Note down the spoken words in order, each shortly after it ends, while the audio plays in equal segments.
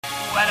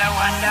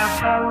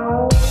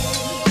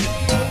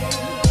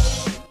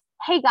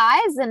Hey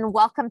guys, and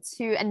welcome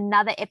to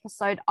another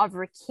episode of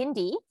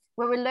Rikindi,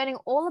 where we're learning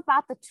all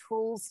about the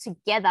tools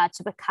together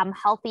to become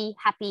healthy,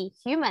 happy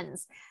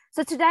humans.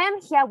 So today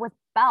I'm here with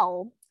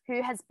Belle,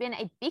 who has been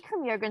a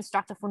Bikram yoga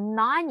instructor for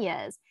 9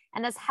 years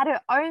and has had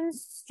her own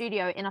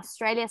studio in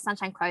Australia,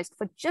 Sunshine Coast,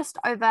 for just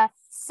over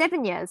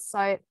 7 years.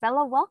 So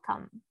Bella,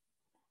 welcome.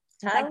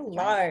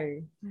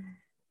 Hello.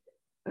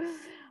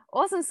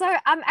 Awesome. So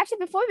actually,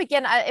 before we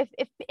begin,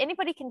 if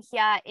anybody can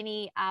hear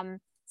any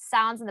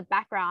sounds in the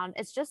background,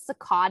 it's just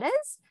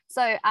cicadas.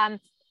 So at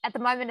the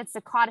moment it's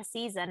cicada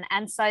season,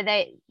 and so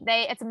they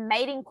it's a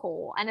mating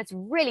call and it's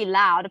really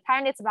loud.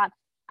 Apparently it's about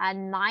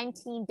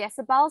 19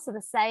 decibels, so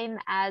the same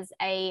as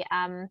a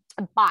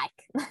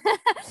bike.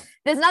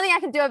 There's nothing I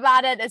can do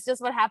about it. It's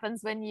just what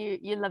happens when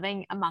you're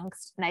living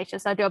amongst nature.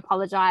 So I do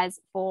apologize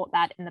for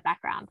that in the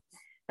background.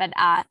 But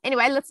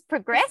anyway, let's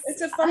progress. It's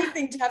a funny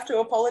thing to have to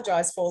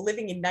apologize for,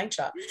 living in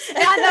nature.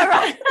 Yeah, I know,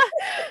 right?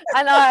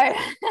 I know.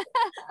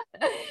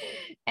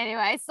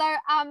 Anyway, so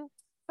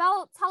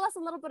Belle, tell us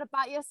a little bit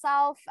about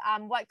yourself,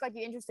 what got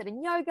you interested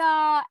in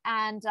yoga,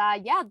 and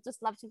yeah,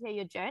 just love to hear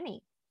your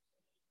journey.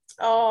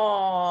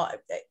 Oh,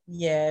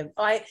 yeah.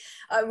 I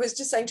was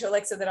just saying to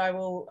Alexa that I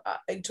will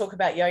talk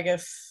about yoga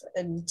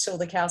until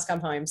the cows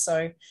come home.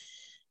 So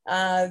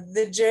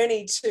the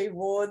journey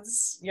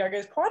towards yoga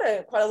is quite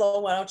a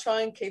long one. I'll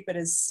try and keep it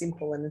as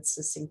simple and as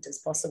succinct as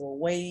possible.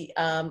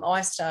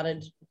 I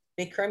started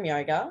Bikram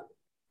yoga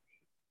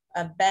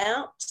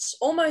about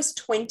almost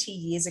 20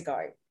 years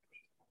ago,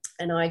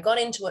 and I got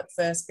into it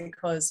first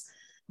because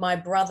my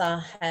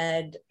brother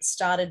had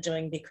started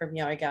doing Bikram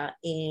yoga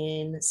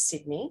in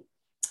Sydney.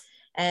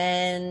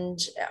 And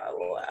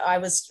I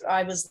was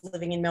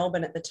living in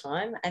Melbourne at the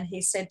time, and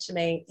he said to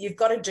me, "You've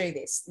got to do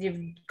this.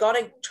 You've got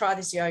to try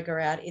this yoga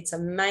out. It's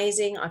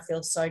amazing. I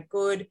feel so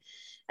good."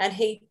 And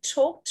he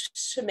talked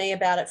to me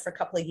about it for a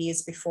couple of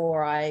years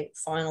before I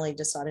finally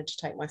decided to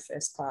take my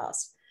first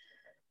class.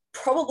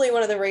 Probably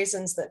one of the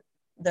reasons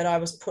that I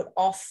was put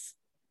off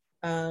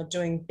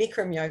doing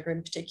Bikram yoga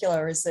in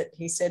particular is that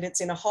he said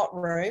it's in a hot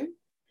room,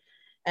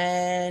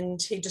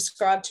 and he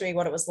described to me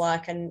what it was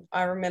like. And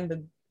I remember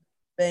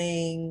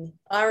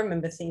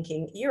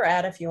thinking, you're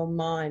out of your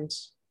mind.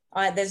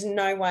 There's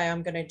no way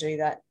I'm going to do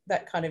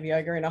that kind of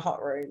yoga in a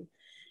hot room.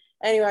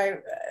 Anyway,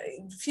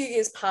 a few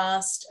years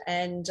passed,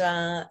 and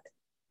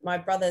my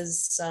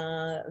brother's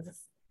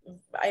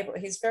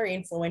he's a very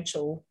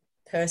influential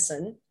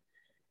person,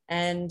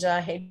 and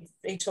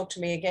he talked to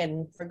me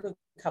again for a good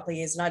couple of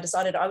years, and I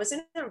decided I was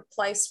in a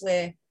place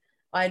where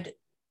I'd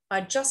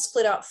just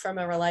split up from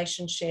a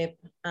relationship,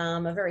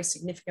 a very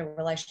significant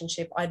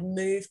relationship. I'd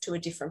moved to a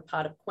different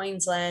part of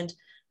Queensland.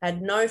 I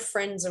had no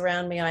friends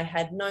around me. I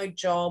had no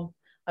job.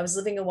 I was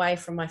living away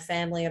from my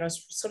family, and I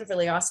was sort of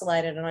really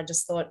isolated. And I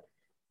just thought,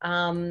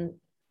 I don't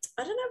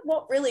know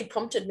what really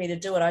prompted me to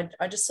do it.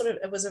 I just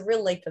it was a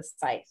real leap of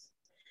faith.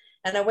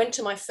 And I went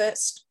to my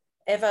first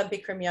ever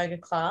Bikram yoga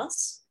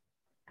class,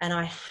 and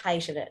I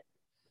hated it.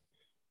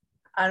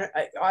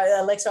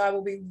 Alexa, I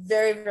will be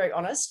very, very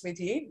honest with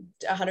you,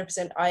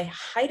 100%. I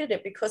hated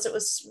it because it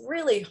was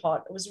really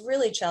hot. It was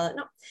really challenging.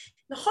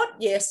 No, hot,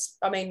 yes.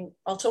 I mean,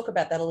 I'll talk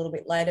about that a little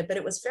bit later, but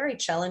it was very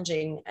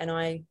challenging, and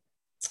I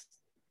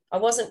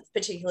wasn't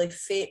particularly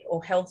fit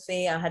or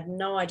healthy. I had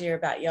no idea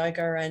about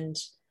yoga, and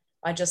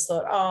I just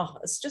thought, oh,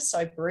 it's just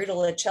so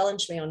brutal. It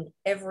challenged me on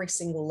every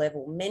single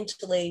level,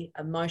 mentally,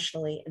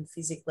 emotionally, and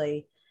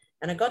physically.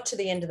 And I got to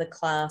the end of the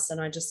class, and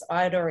I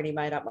had already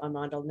made up my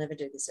mind, I'll never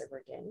do this ever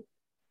again.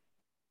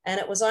 And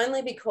it was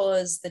only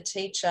because the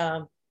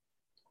teacher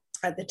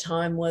at the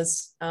time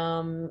was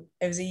a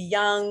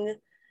young,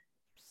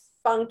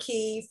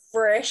 funky,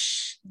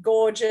 fresh,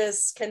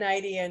 gorgeous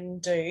Canadian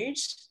dude.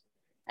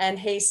 And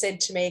he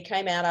said to me, he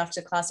came out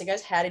after class, he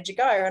goes, "How did you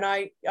go?" And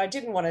I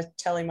didn't want to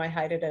tell him I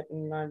hated it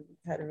and I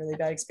had a really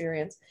bad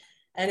experience.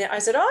 And I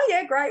said, "Oh,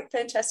 yeah, great,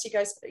 fantastic." He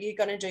goes, "You're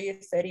going to do your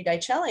 30-day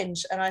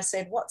challenge." And I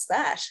said, "What's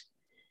that?"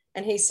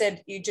 And he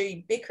said, "You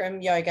do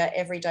Bikram yoga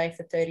every day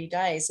for 30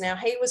 days. Now,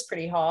 he was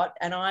pretty hot,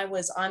 and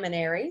I'm an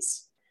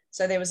Aries.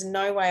 So there was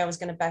no way I was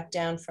going to back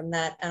down from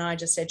that. And I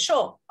just said,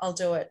 "Sure, I'll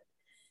do it."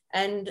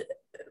 And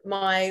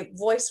my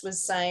mouth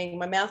was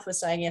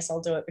saying, "Yes, I'll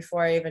do it,"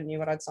 before I even knew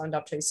what I'd signed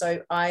up to.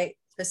 So I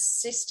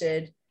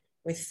persisted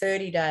with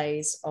 30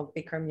 days of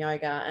Bikram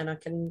yoga, and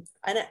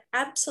it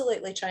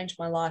absolutely changed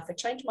my life. It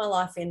changed my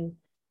life in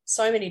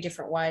so many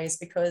different ways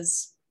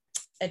because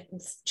it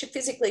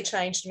physically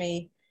changed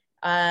me.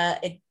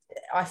 I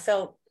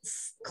felt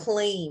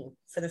clean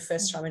for the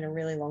first time in a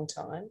really long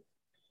time.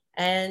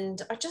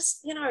 And I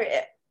just,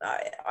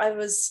 I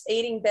was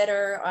eating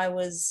better.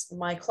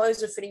 My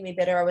clothes were fitting me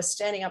better. I was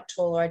standing up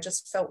taller. I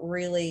just felt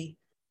really,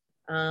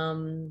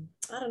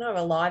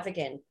 alive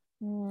again.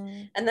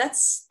 And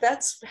that's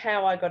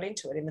how I got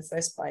into it in the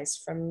first place,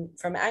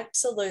 from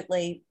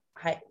absolutely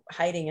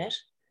hating it.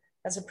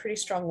 That's a pretty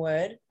strong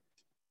word,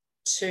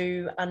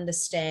 to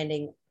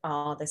understanding,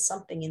 there's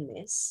something in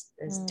this.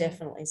 There's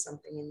definitely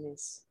something in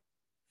this.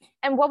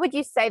 And what would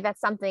you say that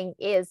something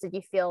is? Did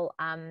you feel,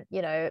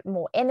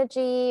 more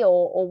energy,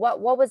 or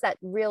what was that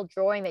real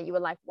drawing that you were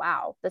like,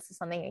 wow, this is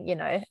something,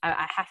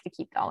 I have to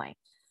keep going?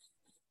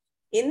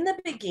 In the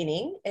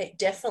beginning, it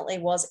definitely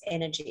was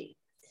energy.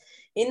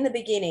 In the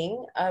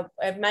beginning,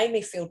 it made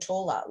me feel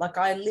taller. Like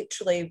I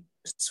literally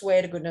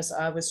swear to goodness,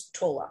 I was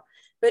taller.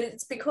 But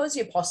it's because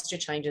your posture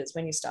changes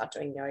when you start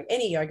doing yoga.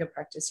 Any yoga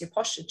practice, your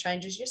posture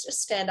changes. You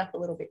just stand up a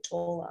little bit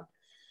taller.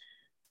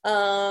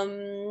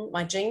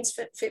 My jeans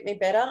fit me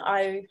better.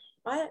 I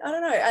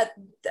don't know.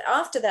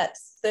 After that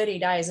 30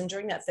 days, and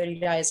during that 30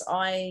 days,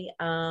 I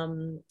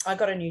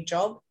got a new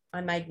job.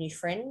 I made new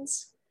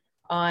friends.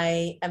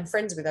 I am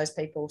friends with those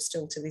people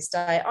still to this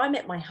day. I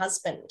met my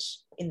husband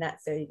in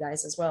that 30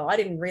 days as well. I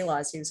didn't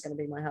realize he was going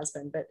to be my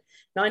husband, but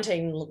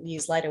 19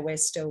 years later, we're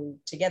still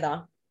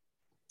together.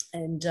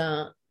 And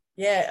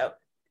yeah,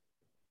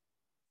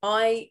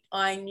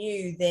 I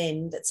knew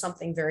then that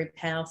something very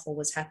powerful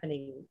was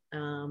happening.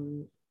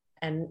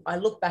 And I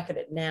look back at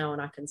it now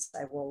and I can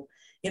say, well,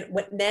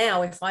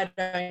 now if I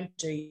don't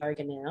do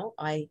yoga now,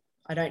 I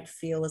don't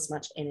feel as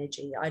much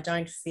energy. I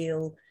don't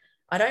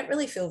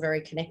really feel very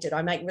connected.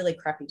 I make really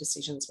crappy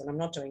decisions when I'm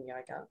not doing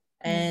yoga.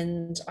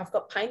 And I've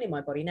got pain in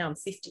my body now. I'm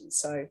 50.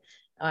 So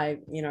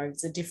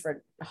it's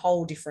a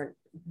whole different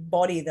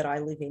body that I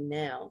live in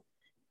now.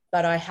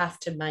 But I have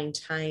to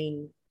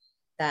maintain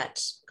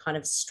that kind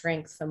of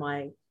strength for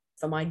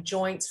my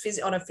joints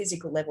on a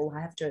physical level.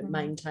 I have to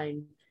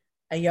maintain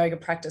a yoga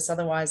practice.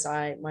 Otherwise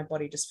my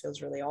body just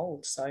feels really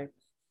old. So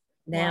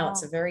now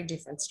It's a very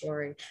different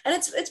story. And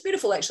it's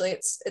beautiful, actually.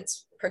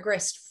 It's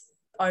progressed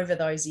over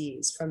those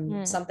years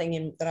from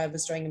something that I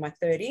was doing in my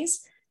 30s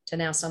to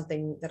now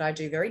something that I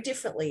do very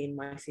differently in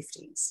my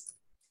 50s.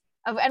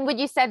 And would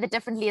you say the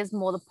differently is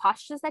more the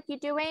postures that you're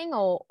doing,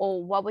 or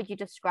what would you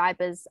describe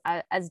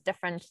as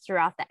different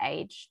throughout the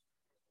age?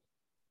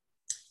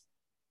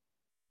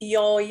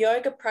 Your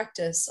yoga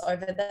practice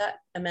over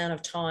that amount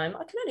of time,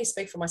 I can only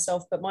speak for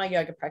myself, but my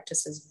yoga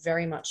practice has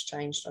very much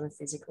changed on a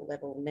physical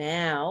level.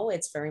 Now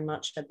it's very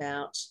much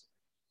about,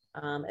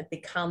 it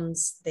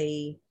becomes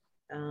the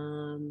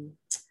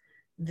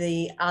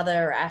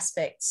other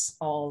aspects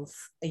of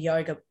a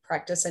yoga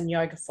practice and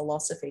yoga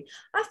philosophy.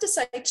 I have to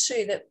say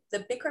too that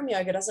the Bikram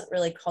yoga doesn't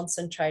really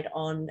concentrate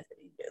on,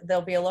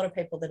 there'll be a lot of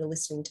people that are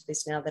listening to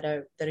this now that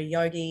are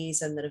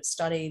yogis and that have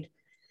studied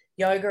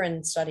yoga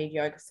and studied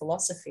yoga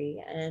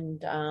philosophy.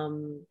 And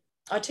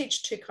I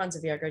teach two kinds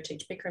of yoga. I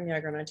teach Bikram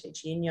yoga and I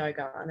teach yin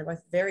yoga, and they're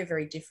both very,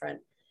 very different.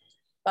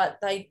 But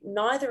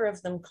neither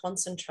of them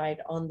concentrate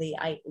on the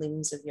 8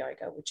 limbs of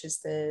yoga, which is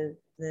the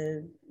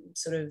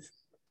sort of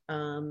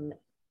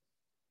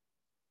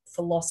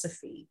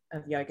philosophy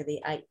of yoga,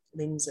 the 8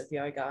 limbs of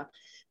yoga.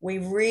 We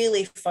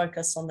really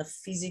focus on the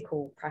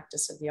physical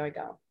practice of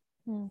yoga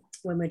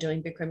when we're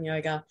doing Bikram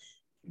yoga.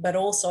 But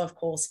also, of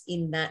course,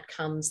 in that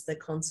comes the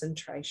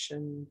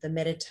concentration, the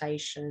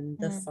meditation,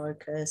 the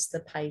focus,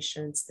 the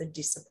patience, the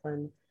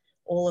discipline,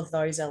 all of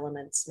those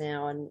elements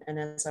now. And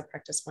as I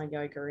practice my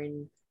yoga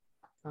in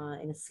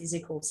a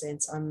physical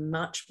sense, I'm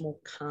much more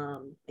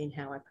calm in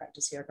how I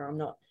practice yoga. I'm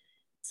not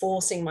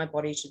forcing my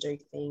body to do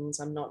things.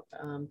 I'm not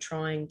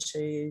trying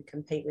to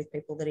compete with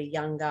people that are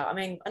younger. I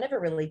mean, I never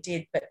really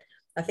did, but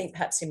I think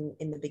perhaps in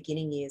the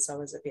beginning years, I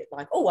was a bit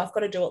like, oh, I've got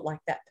to do it like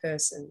that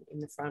person in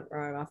the front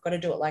row. I've got to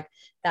do it like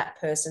that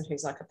person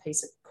who's like a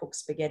piece of cooked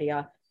spaghetti.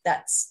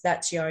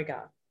 That's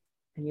yoga.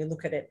 And you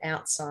look at it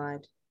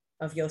outside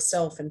of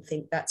yourself and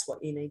think that's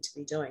what you need to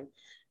be doing.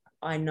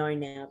 I know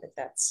now that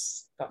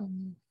that's got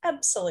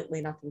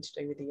absolutely nothing to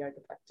do with the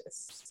yoga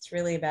practice. It's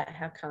really about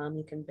how calm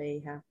you can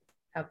be,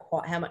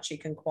 how much you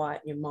can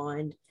quiet your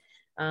mind,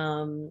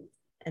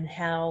 and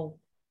how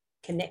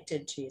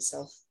connected to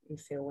yourself you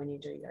feel when you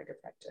do yoga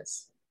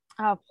practice.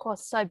 Oh, of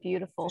course, so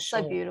beautiful,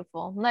 sure. So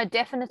beautiful. No,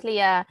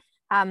 definitely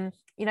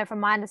from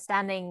my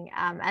understanding,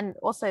 and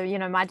also,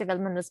 my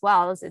development as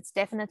well, is it's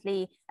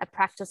definitely a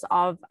practice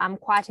of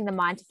quieting the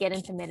mind to get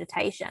into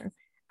meditation.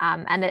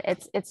 And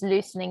it's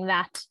loosening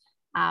that,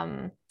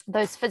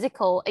 those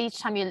physical, each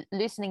time you're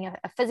loosening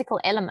a physical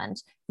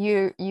element,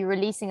 you're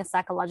releasing a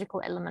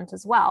psychological element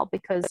as well,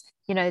 because,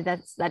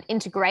 that's that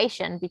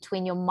integration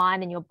between your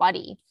mind and your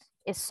body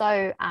is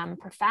so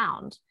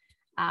profound.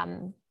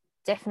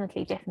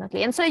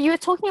 Definitely. And so you were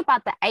talking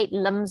about the 8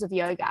 limbs of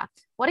yoga.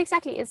 What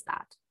exactly is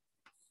that?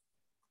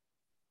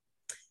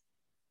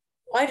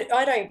 I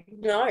don't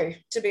know,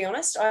 to be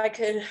honest. I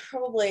could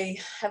probably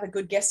have a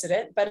good guess at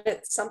it, but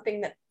it's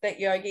something that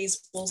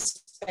yogis will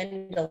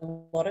spend a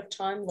lot of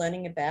time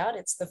learning about.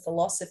 It's the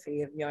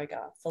philosophy of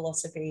yoga,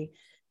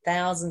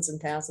 thousands and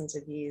thousands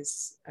of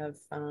years of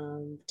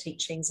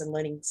teachings and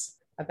learnings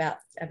about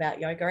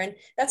yoga. And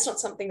that's not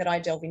something that I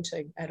delve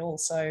into at all.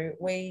 So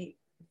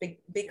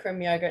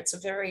Bikram yoga, it's a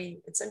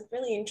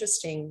really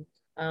interesting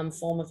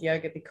form of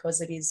yoga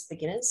because it is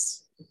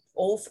beginners.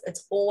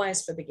 It's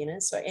always for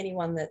beginners. So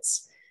anyone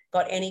that's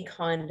got any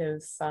kind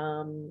of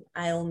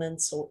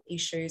ailments or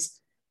issues.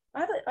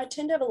 I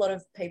tend to have a lot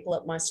of people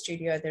at my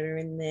studio that are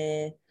in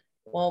there.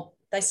 Well,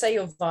 they say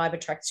your vibe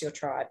attracts your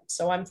tribe.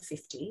 So I'm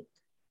 50.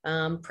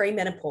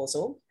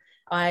 premenopausal.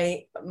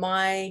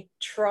 My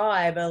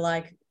tribe are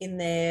like in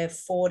their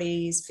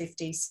 40s,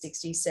 50s,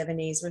 60s,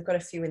 70s. We've got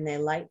a few in their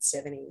late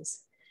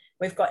 70s.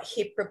 We've got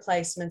hip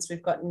replacements,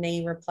 we've got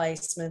knee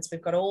replacements,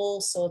 we've got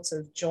all sorts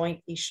of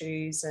joint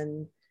issues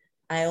and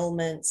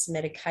ailments,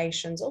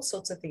 medications, all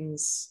sorts of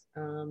things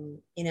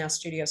in our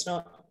studio. It's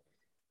not,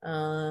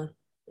 I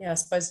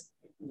suppose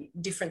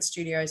different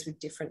studios with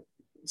different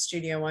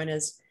studio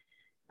owners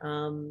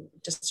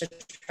just to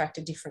attract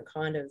a different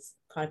kind of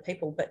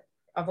people. But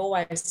I've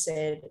always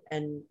said,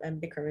 and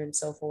Bikram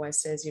himself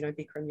always says,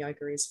 Bikram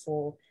yoga is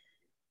for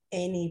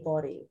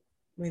anybody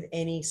with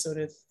any sort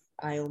of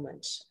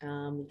ailment.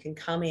 You can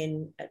come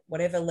in at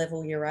whatever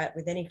level you're at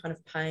with any kind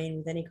of pain,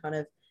 with any kind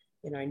of,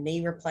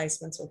 knee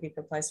replacements or hip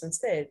replacements.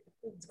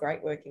 It's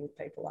great working with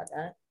people like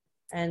that.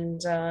 And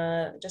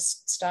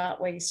just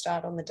start where you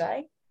start on the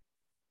day.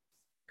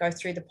 Go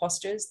through the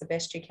postures the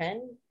best you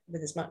can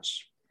with as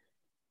much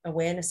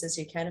awareness as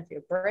you can of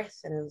your breath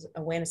and as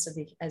awareness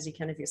as you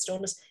can of your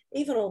stillness,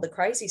 even all the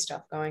crazy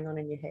stuff going on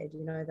in your head,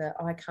 that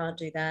I can't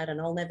do that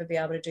and I'll never be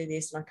able to do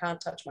this and I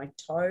can't touch my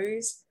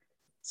toes.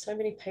 So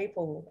many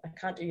people, I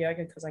can't do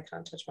yoga because I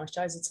can't touch my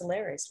toes. It's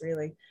hilarious,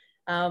 really.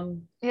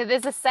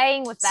 There's a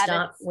saying with that.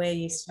 Start where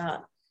you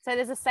start. So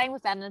there's a saying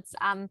with that, and it's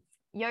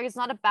yoga is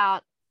not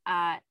about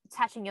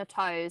touching your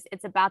toes.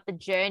 It's about the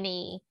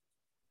journey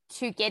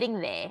to getting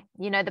there,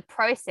 the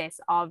process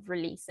of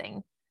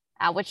releasing.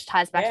 Which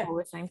ties back to what we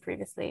were saying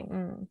previously.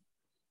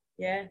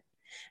 Yeah.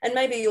 And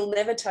maybe you'll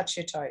never touch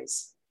your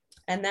toes.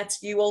 And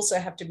you also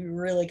have to be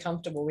really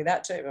comfortable with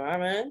that too. I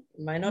mean,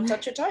 you may not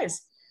touch your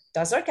toes.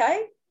 That's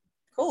okay.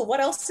 Cool. What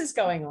else is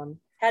going on?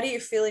 How do you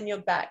feel in your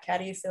back? How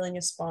do you feel in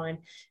your spine?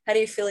 How do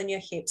you feel in your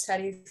hips? How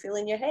do you feel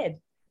in your head?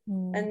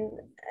 And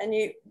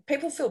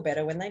people feel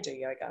better when they do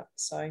yoga.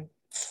 So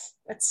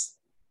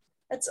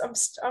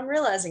I'm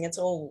realizing it's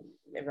all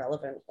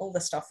irrelevant. All the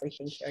stuff we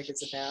think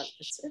yoga's about,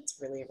 it's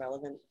really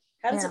irrelevant.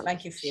 How does it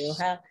make you feel?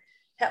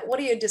 What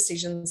are your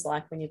decisions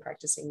like when you're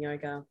practicing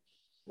yoga?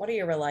 What are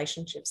your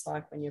relationships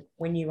like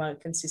when you are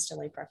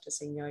consistently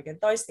practicing yoga?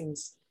 Those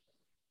things,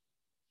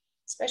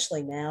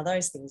 especially now,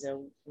 those things are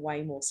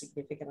way more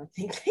significant, I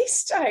think,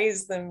 these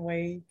days than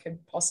we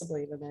could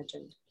possibly have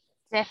imagined.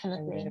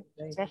 Definitely.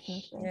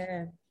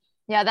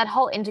 Yeah, that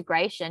whole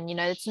integration,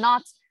 it's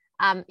not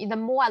the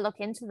more I look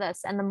into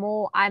this and the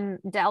more I'm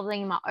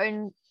delving in my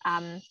own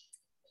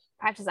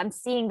practice, I'm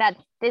seeing that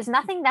there's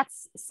nothing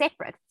that's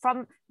separate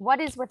from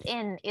what is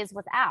within is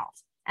without.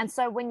 And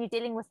so when you're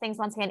dealing with things,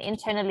 once again,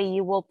 internally,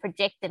 you will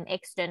project them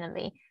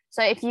externally.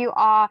 So if you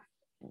are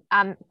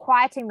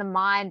quieting the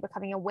mind,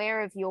 becoming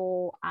aware of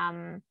your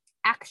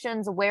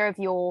actions, aware of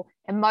your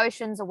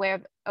emotions,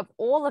 aware of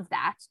all of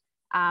that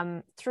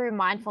through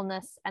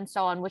mindfulness and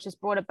so on, which is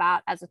brought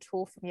about as a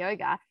tool from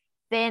yoga,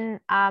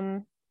 then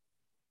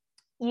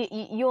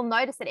you'll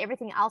notice that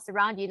everything else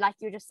around you, like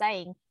you were just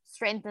saying,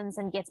 strengthens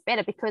and gets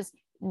better, because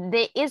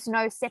there is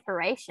no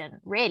separation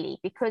really,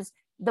 because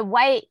the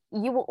way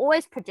you will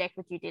always project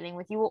what you're dealing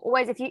with, you will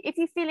always, if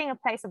you're feeling a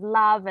place of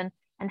love and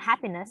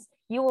happiness,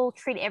 you will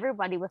treat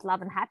everybody with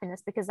love and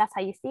happiness, because that's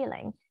how you're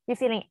feeling. You're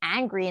feeling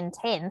angry and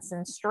tense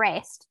and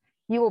stressed,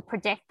 you will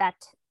project that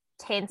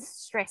tense,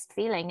 stressed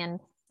feeling, and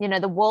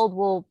the world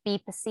will be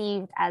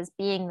perceived as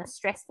being the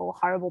stressful,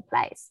 horrible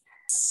place.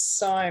 On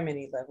so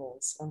many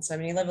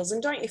levels.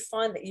 And don't you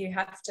find that you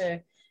have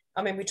to,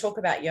 we talk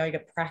about yoga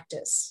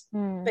practice,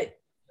 but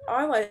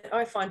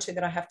I find too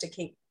that I have to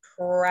keep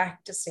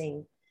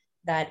practicing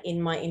that in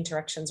my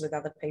interactions with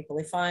other people.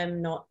 If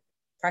I'm not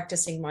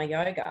practicing my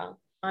yoga,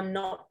 I'm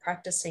not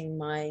practicing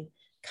my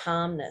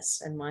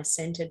calmness and my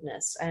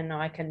centeredness, and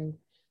I can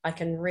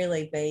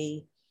really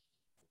be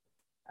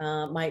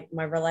my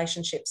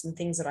relationships and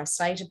things that I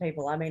say to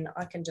people. I'm an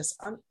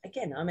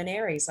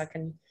Aries.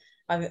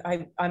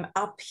 I'm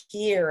up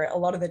here a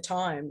lot of the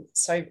time.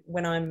 So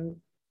when I'm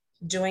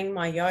doing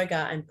my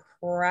yoga and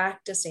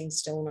practicing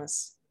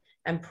stillness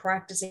and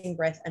practicing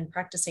breath and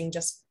practicing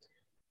just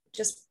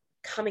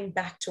coming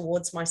back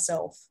towards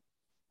myself,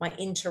 my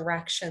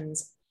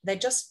interactions, they're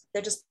just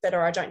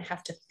better. I don't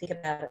have to think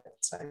about it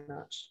so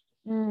much.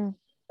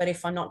 But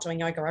if I'm not doing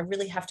yoga, I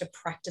really have to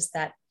practice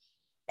that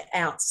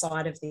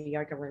outside of the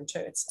yoga room too.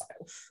 It's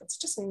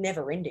just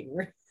never ending.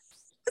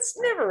 It's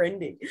never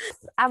ending.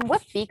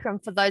 With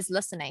Bikram, for those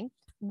listening,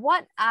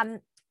 what's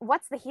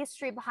the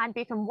history behind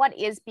Bikram? What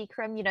is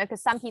Bikram?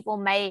 Because some people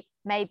may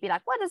be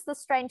like, what is this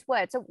strange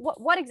word? So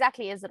what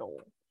exactly is it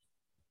all?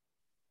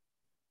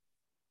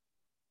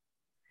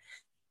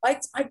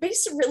 I'd be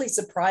really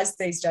surprised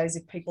these days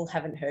if people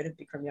haven't heard of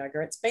Bikram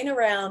yoga. It's been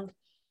around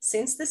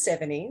since the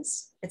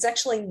 70s. It's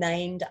actually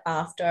named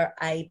after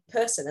a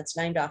person. It's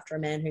named after a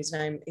man his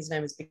name is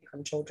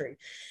Bikram Chaudhry.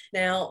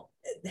 Now,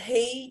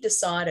 he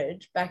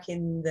decided back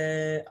in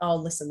there's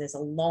a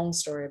long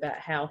story about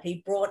how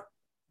he brought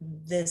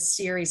the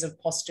series of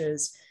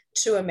postures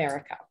to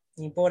America.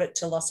 He brought it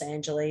to Los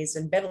Angeles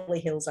and Beverly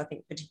Hills, I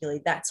think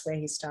particularly. That's where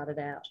he started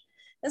out.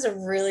 There's a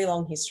really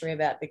long history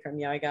about Bikram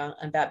yoga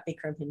and about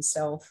Bikram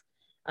himself.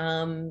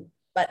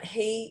 But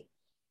he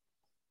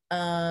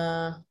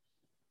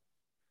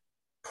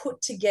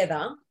put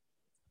together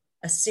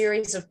a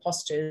series of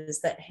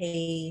postures that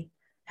he's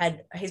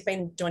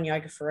been doing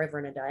yoga forever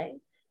and a day.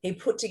 He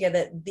put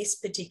together this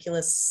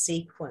particular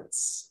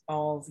sequence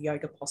of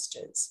yoga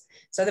postures.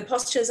 So the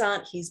postures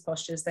aren't his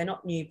postures. They're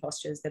not new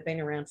postures. They've been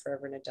around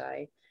forever and a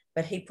day,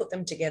 but he put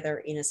them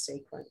together in a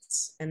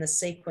sequence. And the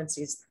sequence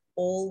is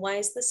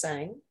always the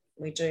same.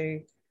 We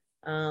do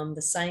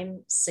the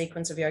same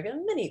sequence of yoga.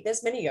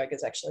 There's many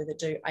yogas actually that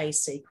do a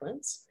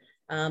sequence,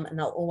 and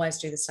they'll always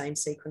do the same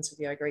sequence of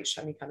yoga each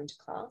time you come into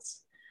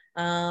class.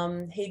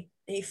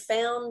 He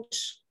found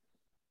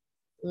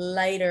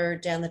later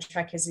down the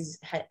track,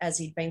 as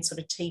he'd been sort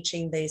of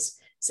teaching this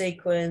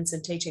sequence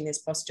and teaching these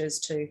postures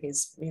to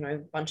his,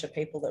 bunch of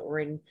people that were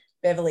in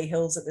Beverly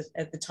Hills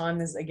at the time.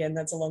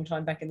 That's a long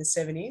time back in the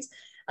 70s,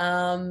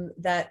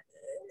 that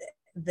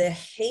the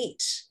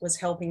heat was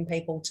helping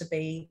people to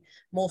be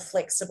more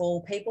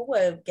flexible. People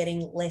were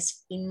getting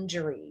less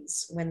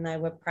injuries when they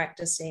were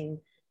practicing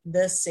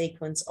the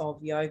sequence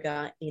of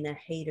yoga in a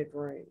heated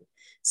room.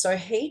 So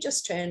he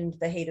just turned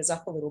the heaters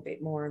up a little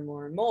bit more and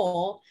more and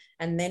more.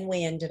 And then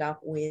we ended up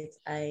with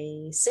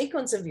a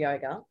sequence of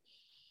yoga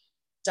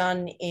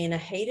done in a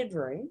heated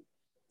room.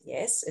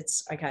 Yes,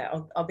 it's okay.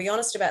 I'll be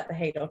honest about the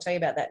heat. I'll tell you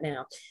about that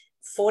now.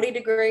 40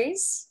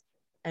 degrees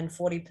and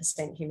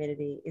 40%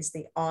 humidity is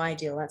the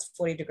ideal. That's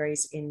 40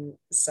 degrees in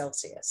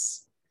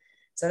Celsius.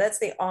 So that's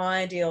the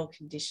ideal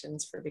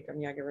conditions for a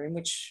Bikram yoga room,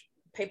 which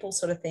people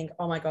sort of think,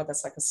 oh my God,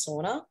 that's like a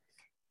sauna.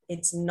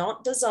 It's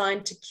not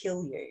designed to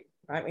kill you,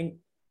 right? I mean,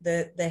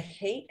 the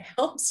heat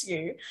helps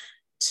you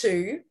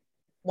it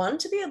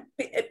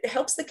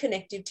helps the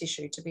connective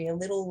tissue to be a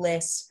little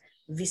less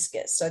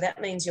viscous. So that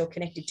means your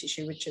connective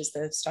tissue, which is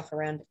the stuff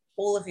around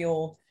all of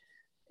your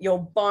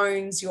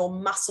bones, your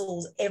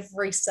muscles,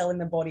 every cell in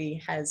the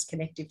body has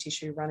connective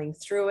tissue running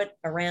through it,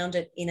 around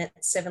it, in it,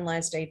 7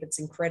 layers deep. It's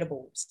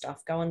incredible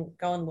stuff. Go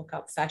and look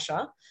up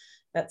fascia.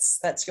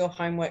 That's your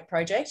homework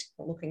project,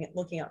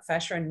 looking up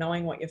fascia and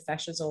knowing what your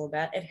fascia is all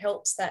about. It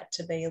helps that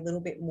to be a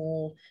little bit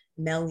more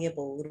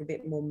malleable, a little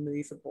bit more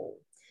movable.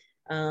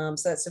 So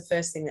that's the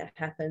first thing that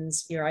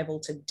happens. You're able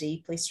to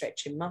deeply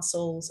stretch your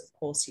muscles. Of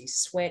course, you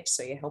sweat,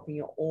 so you're helping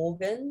your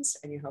organs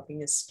and you're helping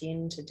your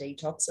skin to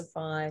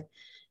detoxify.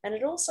 And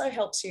it also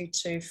helps you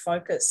to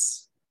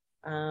focus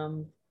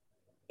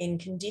in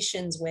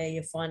conditions where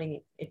you're finding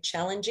it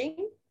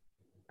challenging.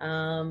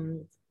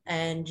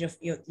 And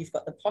you've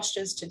got the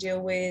postures to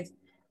deal with.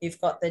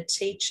 You've got the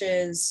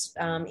teacher's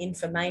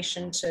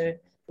information to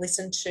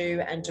listen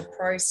to and to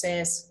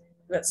process.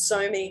 You've got so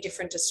many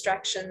different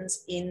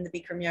distractions in the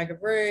Bikram yoga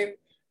room,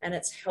 and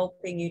it's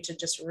helping you to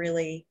just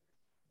really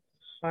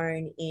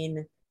hone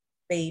in,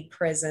 be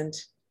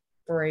present,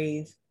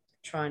 breathe,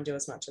 try and do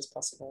as much as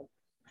possible.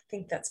 I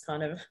think that's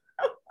kind of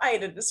a way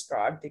to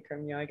describe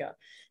Bikram yoga.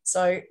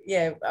 So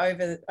yeah,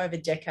 over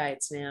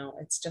decades now,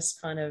 it's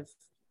just kind of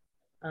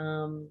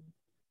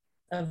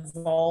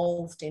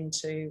evolved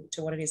into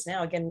what it is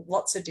now. Again,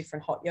 lots of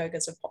different hot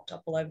yogas have popped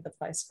up all over the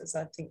place because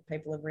I think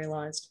people have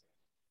realized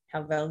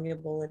how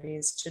valuable it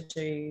is to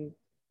do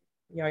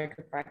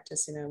yoga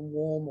practice in a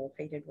warm or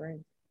heated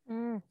room.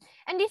 And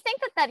do you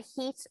think that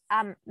heat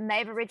may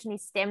have originally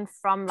stemmed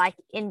from like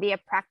India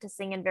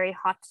practicing in very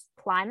hot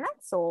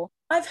climates? Or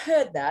I've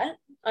heard that.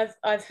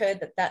 I've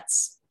heard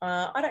that's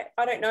I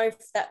don't know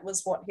if that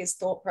was what his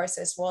thought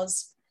process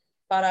was,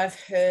 but I've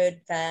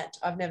heard that.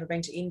 I've never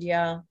been to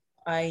India.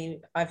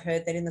 I've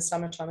heard that in the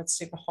summertime it's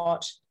super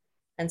hot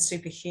and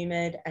super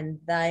humid, and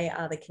they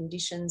are the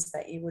conditions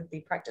that you would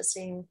be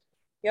practicing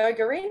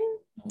yoga in.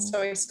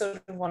 So he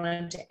sort of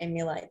wanted to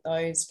emulate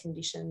those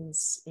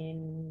conditions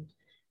in,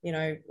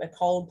 a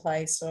cold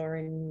place or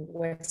in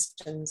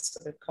Western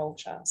sort of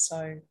culture.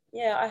 So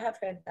yeah, I have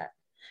heard that.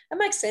 It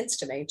makes sense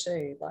to me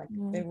too. Like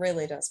it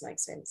really does make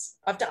sense.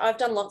 I've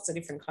done lots of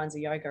different kinds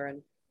of yoga,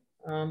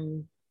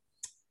 and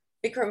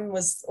Bikram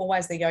was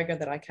always the yoga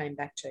that I came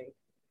back to.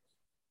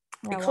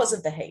 Because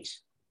of the heat.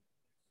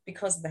 I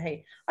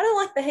don't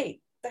like the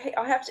heat.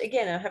 I have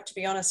to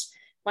be honest.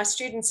 My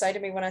students say to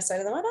me when I say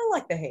to them, I don't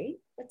like the heat.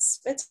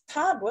 It's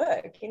hard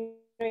work.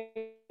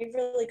 You've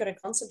really got to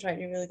concentrate.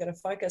 You've really got to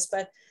focus.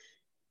 But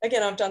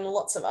again, I've done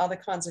lots of other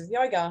kinds of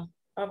yoga.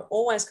 I've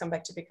always come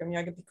back to Bikram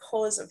yoga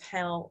because of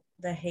how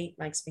the heat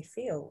makes me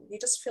feel. You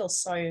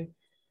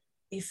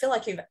feel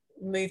like you've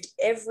moved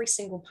every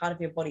single part of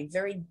your body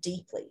very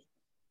deeply.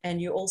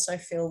 And you also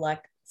feel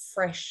like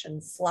fresh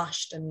and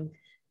flushed and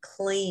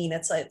clean.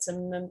 It's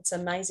an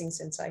amazing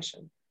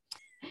sensation.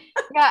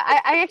 Yeah,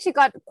 I actually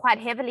got quite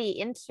heavily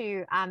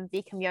into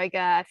Bikram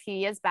yoga a few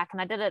years back, and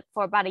I did it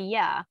for about a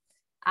year,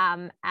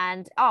 and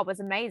it was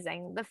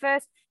amazing.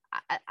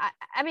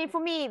 I mean, for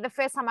me, the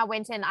first time I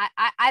went in,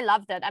 I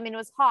loved it. I mean, it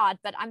was hard,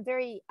 but I'm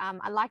very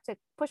I like to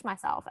push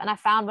myself, and I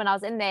found when I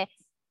was in there,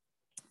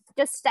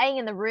 just staying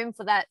in the room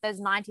for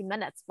those 90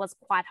 minutes was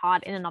quite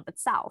hard in and of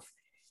itself.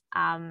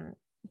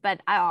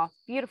 But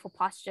beautiful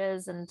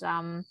postures, and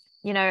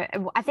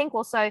I think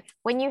also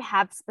when you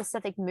have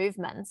specific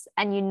movements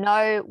and you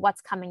know what's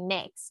coming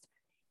next,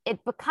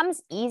 it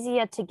becomes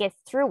easier to get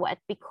through it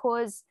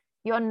because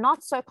you're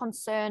not so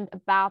concerned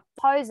about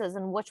poses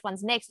and which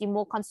one's next. You're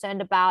more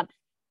concerned about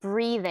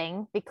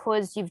breathing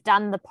because you've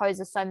done the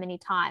poses so many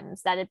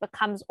times that it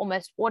becomes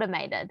almost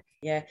automated.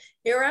 Yeah,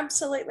 you're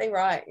absolutely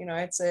right. You know,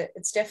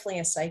 it's definitely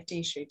a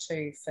safety issue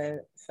too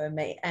for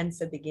me and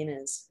for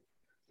beginners.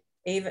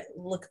 Even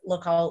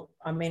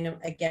I mean,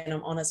 again,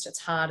 I'm honest, it's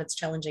hard, it's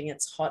challenging,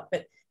 it's hot,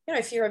 but you know,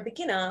 if you're a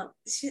beginner,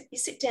 you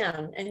sit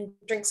down and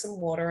drink some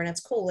water and it's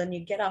cool, and you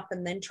get up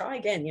and then try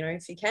again, you know,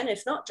 if you can.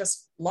 If not,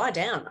 just lie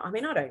down. I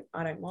mean, I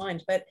don't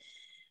mind. But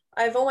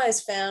I've always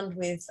found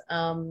with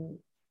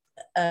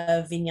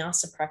a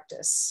vinyasa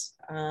practice,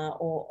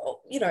 or,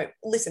 you know,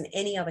 listen,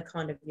 any other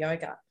kind of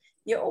yoga,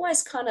 you're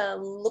always kind of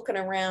looking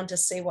around to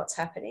see what's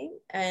happening.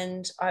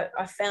 And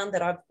I found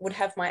that I would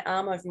have my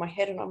arm over my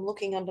head and I'm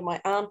looking under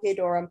my armpit,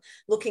 or I'm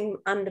looking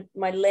under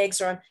my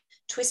legs, or I'm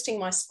twisting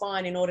my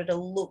spine in order to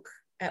look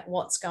at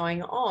what's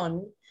going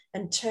on,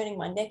 and turning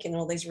my neck in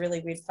all these really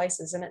weird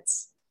places. And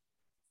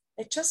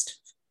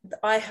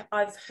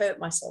I've hurt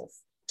myself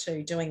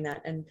too doing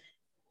that, and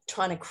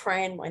trying to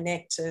crane my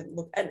neck to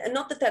look, and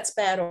not that that's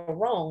bad or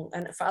wrong,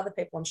 and for other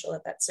people I'm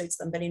sure that suits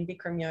them, but in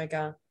Bikram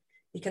yoga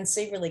you can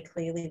see really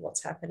clearly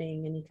what's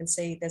happening, and you can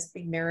see there's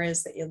big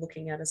mirrors that you're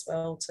looking at as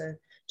well to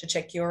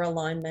check your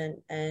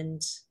alignment.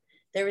 And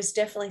there is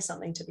definitely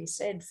something to be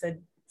said for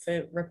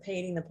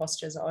repeating the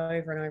postures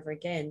over and over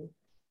again,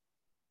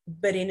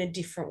 but in a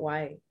different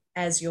way,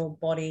 as your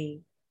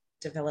body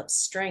develops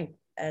strength,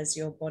 as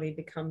your body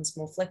becomes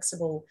more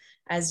flexible,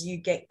 as you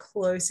get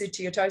closer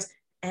to your toes.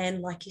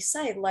 And like you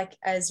say, like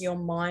as your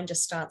mind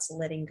just starts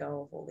letting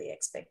go of all the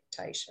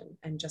expectation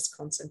and just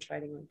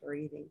concentrating on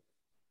breathing.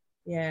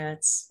 Yeah,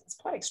 it's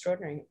quite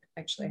extraordinary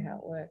actually how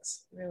it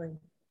works, really.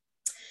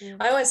 Yeah.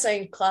 I always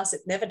say in class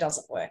it never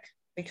doesn't work,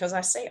 because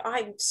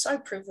I'm so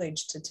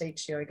privileged to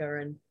teach yoga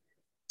and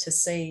to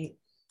see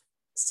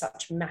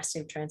such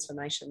massive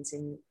transformations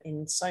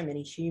in so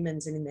many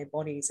humans and in their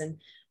bodies.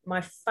 And my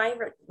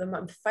favorite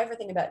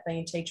thing about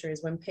being a teacher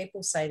is when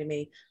people say to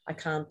me, I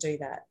can't do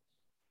that.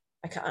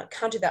 I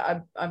can't do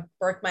that. I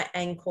broke my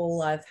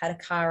ankle. I've had a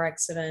car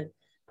accident.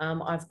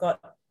 I've got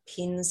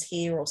pins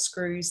here or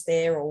screws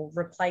there, or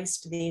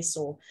replaced this,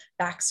 or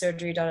back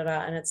surgery,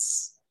 And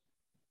it's,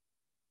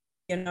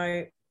 you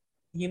know,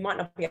 you might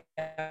not be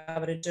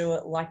able to do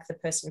it like the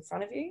person in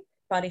front of you,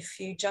 but if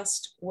you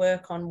just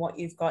work on what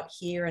you've got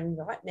here and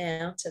right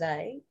now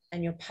today,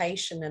 and you're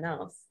patient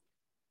enough,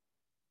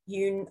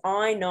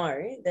 I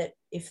know that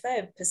if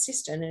they're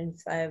persistent, and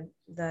if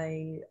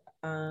they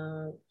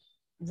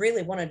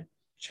really want to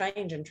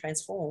change and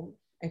transform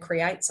and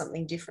create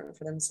something different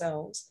for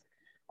themselves,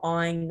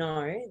 I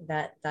know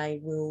that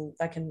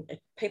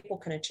people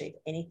can achieve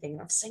anything.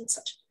 I've seen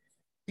such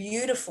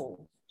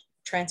beautiful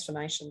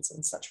transformations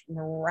and such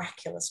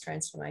miraculous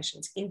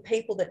transformations in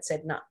people that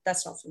said, no,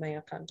 that's not for me,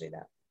 I can't do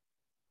that.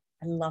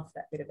 I love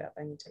that bit about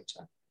being a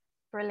teacher.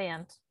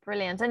 Brilliant.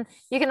 And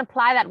you can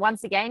apply that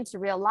once again to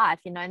real life,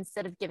 you know,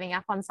 instead of giving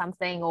up on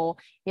something, or,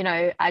 you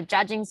know,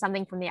 judging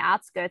something from the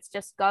outskirts,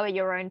 just go at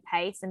your own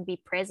pace and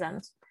be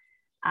present.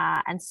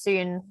 And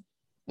soon,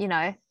 you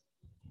know,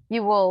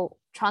 you will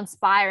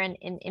transpire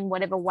in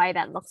whatever way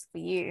that looks for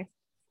you,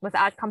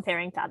 without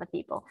comparing to other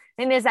people.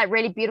 Then there's that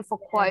really beautiful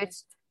quote,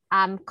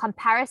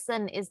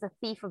 comparison is the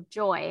thief of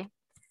joy.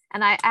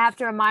 And I have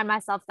to remind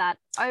myself that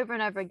over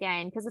and over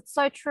again, because it's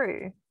so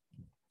true.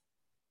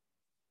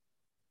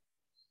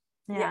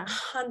 Yeah,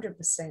 100%.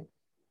 100%.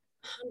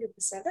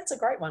 That's a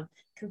great one.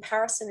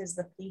 Comparison is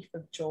the thief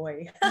of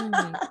joy.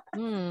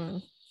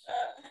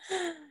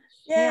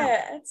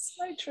 Yeah, it's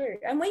so true.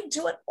 And we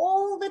do it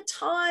all the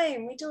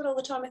time.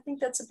 I think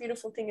that's a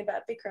beautiful thing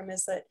about Bikram,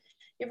 is that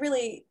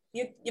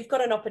you've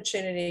got an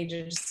opportunity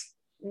to just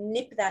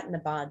nip that in the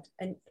bud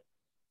and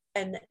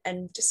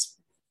just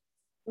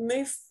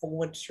move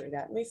forward through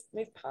that,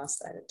 move past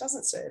that. It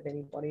doesn't serve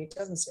anybody. It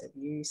doesn't serve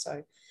you.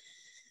 So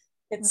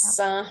it's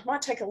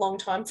might take a long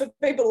time for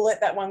people to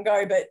let that one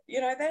go, but you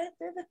know, they're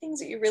the things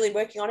that you're really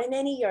working on in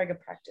any yoga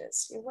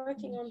practice. You're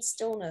working on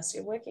stillness.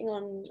 You're working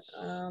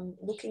on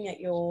looking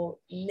at your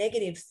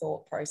negative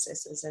thought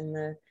processes and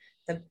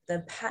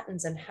the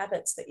patterns and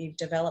habits that you've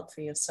developed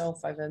for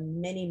yourself over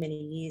many, many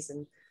years,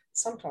 and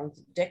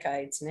sometimes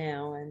decades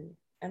now, and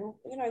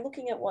you know,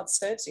 looking at what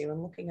serves you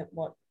and looking at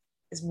what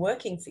is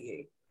working for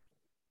you.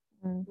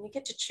 And you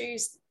get to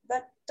choose.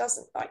 That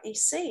doesn't, like, you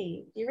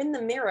see, you're in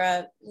the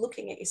mirror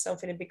looking at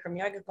yourself in a Bikram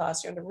yoga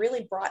class, you're under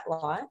really bright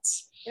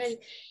lights, you know,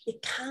 you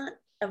can't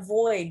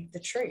avoid the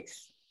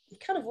truth. It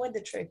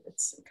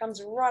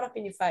comes right up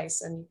in your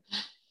face, and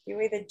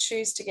you either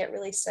choose to get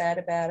really sad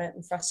about it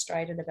and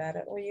frustrated about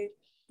it, or you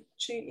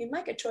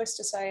make a choice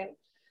to say,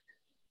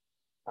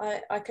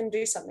 I can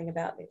do something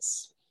about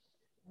this.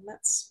 And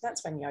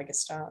that's when yoga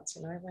starts,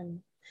 you know,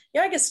 when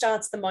yoga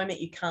starts the moment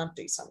you can't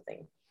do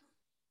something.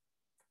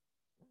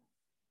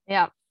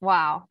 Yeah.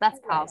 Wow. That's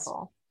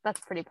powerful. That's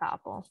pretty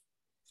powerful.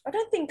 I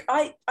think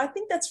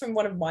that's from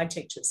one of my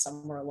teachers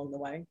somewhere along the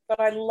way,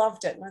 but I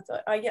loved it. And I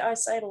thought, I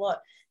say it a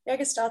lot.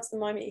 Yoga starts the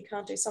moment you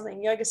can't do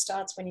something. Yoga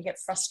starts when you get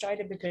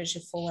frustrated because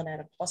you've fallen out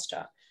of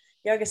posture.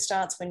 yoga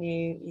starts when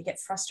you get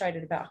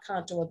frustrated about, I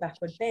can't do a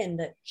backward bend.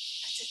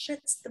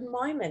 That's the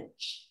moment.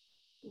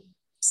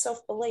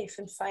 Self-belief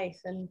and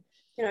faith and,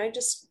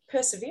 just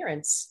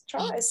perseverance.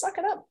 Suck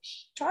it up.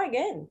 Try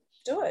again.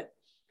 Do it.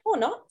 Or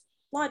not.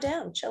 Lie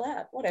down, chill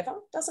out, whatever.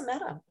 Doesn't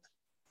matter.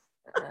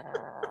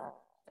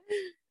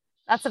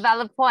 That's a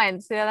valid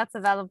point. Yeah, that's a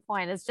valid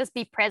point. It's just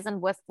be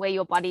present with where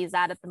your body is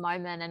at the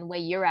moment and where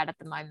you're at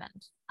the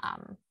moment,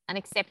 and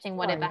accepting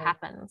whatever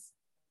happens.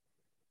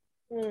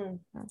 Oh,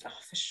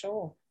 for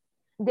sure.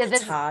 Yeah,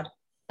 it's hard.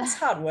 It's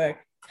hard work.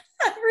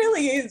 It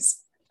really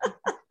is.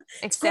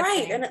 It's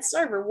great and it's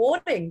so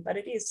rewarding, but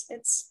it's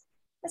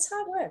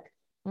hard work.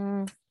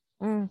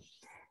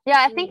 Yeah,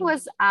 I think it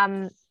was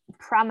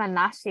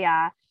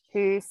Pramanatya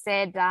who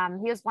said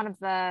he was one of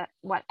the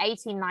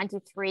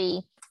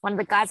 1893, one of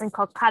the guys in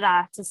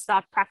Kolkata to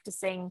start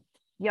practicing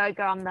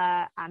yoga on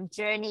the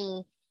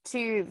journey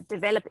to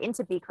develop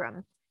into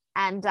Bikram.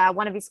 And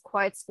one of his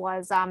quotes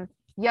was,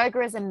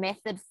 yoga is a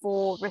method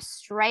for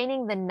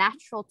restraining the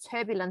natural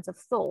turbulence of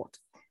thought,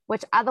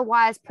 which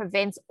otherwise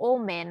prevents all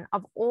men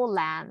of all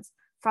lands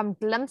from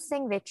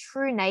glimpsing their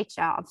true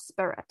nature of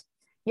spirit.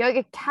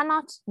 Yoga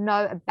cannot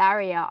know a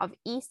barrier of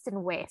east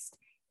and west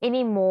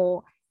any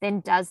more than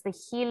does the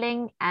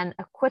healing and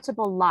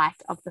equitable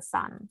light of the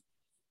sun.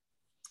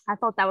 I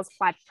thought that was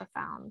quite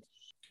profound.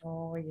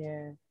 Oh,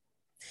 yeah.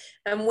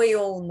 And we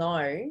all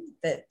know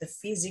that the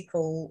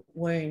physical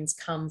wounds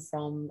come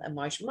from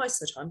emotion,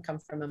 most of the time come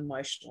from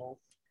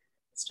emotional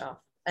stuff.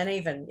 And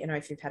even,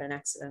 if you've had an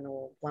accident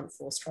or blunt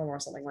force trauma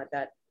or something like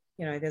that,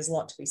 there's a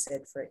lot to be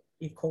said for it.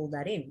 You've called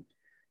that in.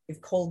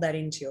 You've called that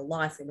into your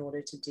life in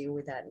order to deal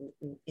with that,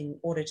 in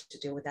order to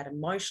deal with that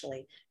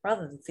emotionally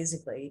rather than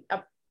physically.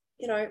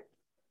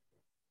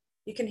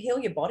 You can heal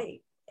your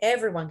body.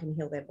 Everyone can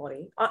heal their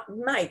body.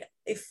 Mate,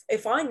 if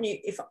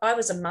I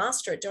was a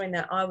master at doing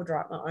that, I would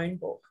write my own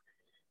book.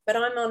 But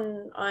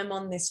I'm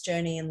on this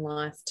journey in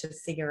life to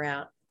figure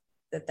out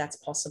that that's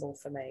possible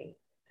for me.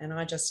 And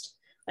I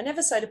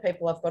never say to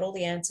people, I've got all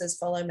the answers,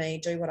 follow me,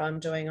 do what I'm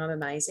doing, I'm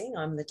amazing,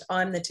 I'm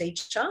the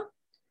teacher.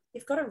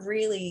 You've got to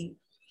really,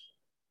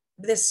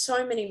 there's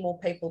so many more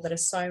people that are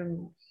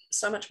so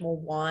much more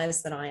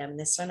wise than I am.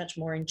 They're so much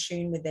more in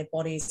tune with their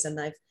bodies, and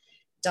they've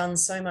done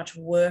so much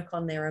work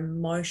on their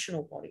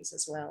emotional bodies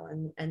as well,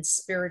 and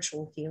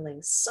spiritual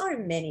healing. So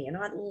many. And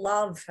I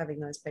love having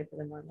those people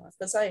in my life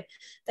because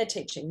they're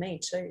teaching me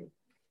too.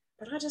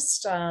 But I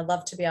just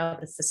love to be able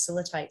to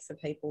facilitate for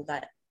people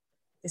that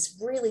this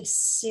really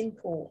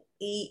simple,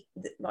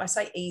 I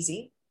say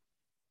easy.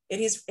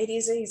 It is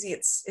easy.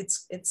 It's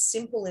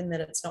simple in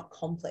that it's not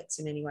complex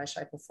in any way,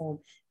 shape, or form.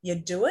 You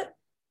do it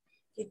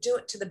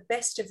to the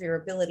best of your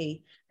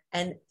ability,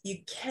 and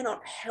you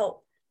cannot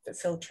help but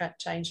feel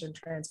changed and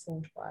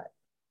transformed by it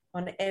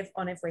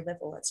on every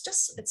level. It's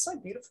so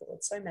beautiful.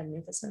 It's so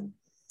magnificent.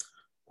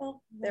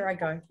 Well, there I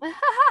go. Well,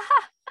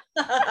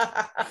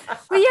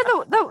 yeah,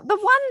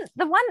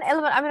 the one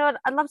element, I mean,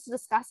 I'd love to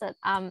discuss it,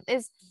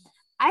 is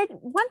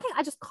one thing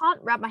I just can't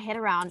wrap my head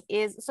around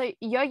is, so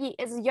Yogi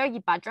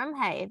Bhadram,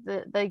 hey,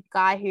 the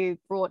guy who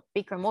brought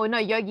Bikram, or no,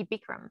 Yogi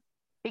Bikram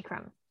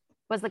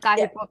was the guy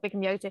who brought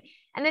Bikram yoga to,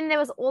 and then there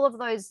was all of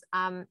those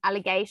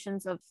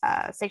allegations of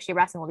sexually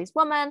harassing all these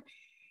women.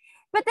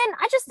 But then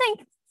I just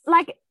think,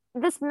 like,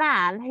 this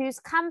man who's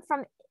come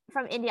from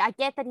India, I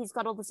get that he's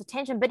got all this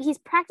attention, but he's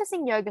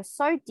practicing yoga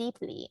so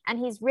deeply, and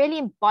he's really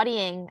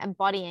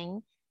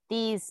embodying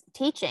these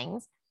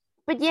teachings,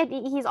 but yet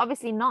he's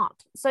obviously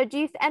not. So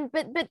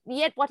but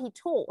yet what he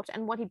taught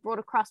and what he brought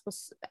across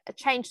was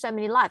changed so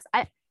many lives.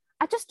 I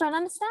just don't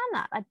understand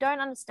that. I don't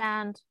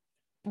understand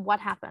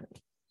what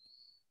happened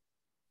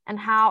and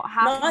how.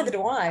 Neither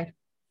do I.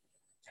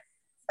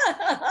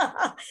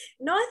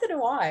 Neither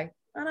do I.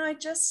 And I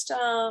just,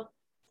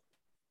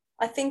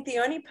 I think the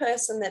only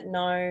person that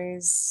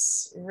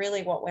knows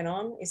really what went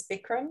on is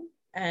Bikram,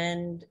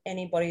 and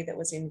anybody that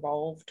was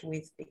involved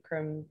with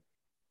Bikram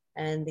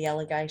and the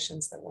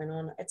allegations that went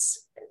on.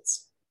 It's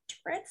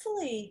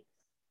dreadfully,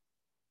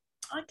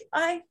 am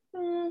I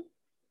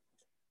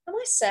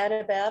sad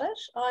about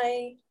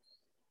it?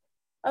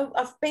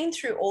 I've been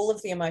through all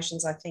of the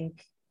emotions, I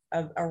think,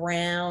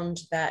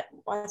 around that.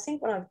 I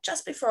think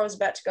just before I was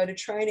about to go to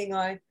training,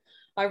 I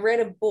read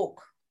a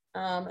book.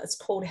 It's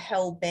called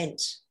Hell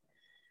Bent,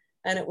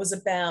 and it was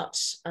about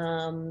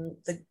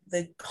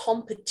the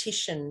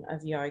competition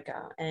of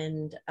yoga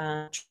and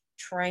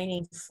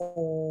training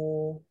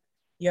for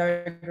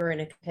yoga in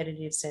a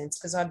competitive sense.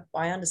 Because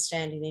I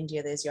understand in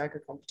India there's yoga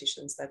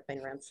competitions. They've been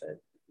around for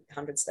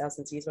hundreds,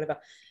 thousands of years, whatever.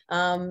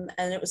 And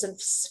it was a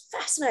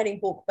fascinating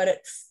book, but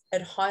it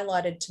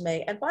highlighted to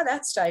me. And by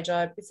that stage,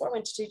 before I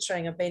went to teacher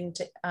training, I've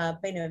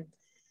been a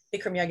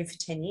Bikram yogi for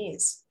 10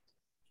 years.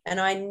 And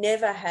I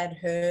never had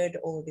heard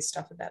all of this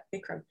stuff about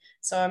Bikram.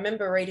 So I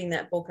remember reading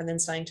that book and then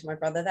saying to my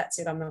brother, that's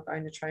it, I'm not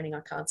going to training.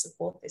 I can't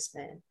support this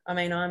man. I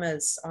mean, I'm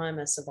a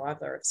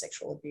survivor of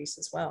sexual abuse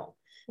as well.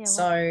 Yeah,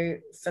 so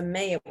for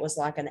me, it was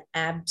like an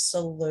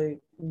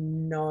absolute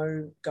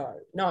no-go.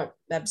 No,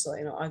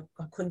 absolutely not.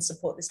 I couldn't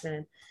support this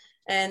man.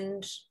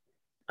 And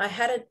I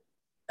had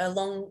a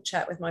long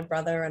chat with my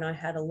brother, and I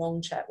had a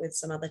long chat with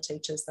some other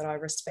teachers that I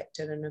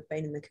respected and have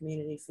been in the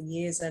community for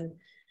years.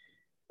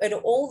 But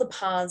all the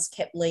paths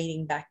kept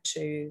leading back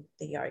to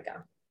the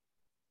yoga.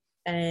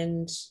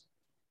 And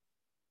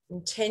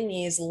 10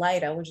 years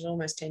later, which is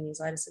almost 10 years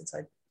later since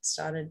I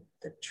started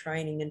the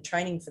training and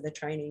training for the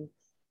training,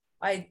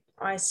 I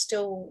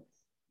still,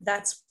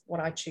 that's what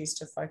I choose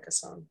to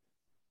focus on.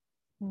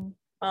 Mm.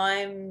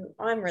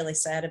 I'm really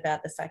sad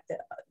about the fact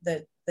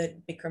that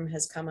Bikram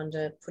has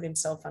put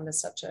himself under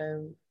such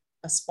a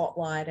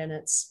spotlight, and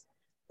it's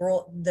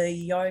brought the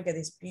yoga,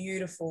 this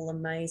beautiful,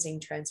 amazing,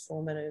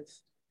 transformative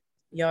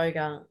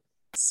yoga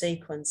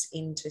sequence,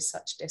 into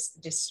such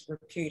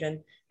disrepute.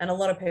 And a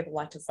lot of people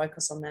like to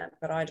focus on that,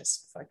 but I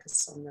just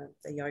focus on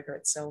the yoga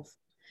itself.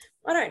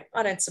 I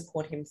don't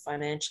support him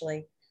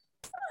financially.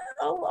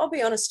 I'll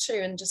be honest too,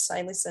 and just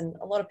say, listen,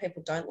 a lot of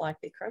people don't like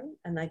Bikram,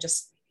 and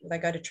they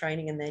go to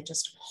training and they're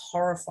just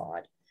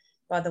horrified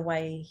by the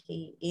way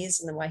he is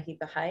and the way he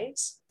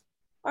behaves.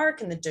 I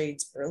reckon the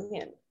dude's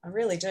brilliant. I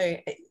really do.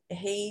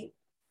 He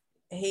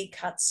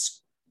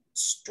cuts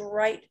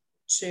straight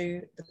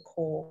to the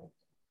core,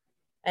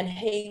 and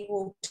he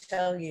will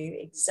tell you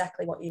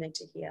exactly what you need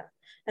to hear.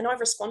 And I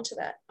respond to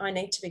that. I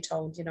need to be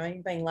told,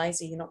 you're being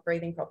lazy, you're not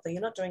breathing properly,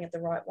 you're not doing it the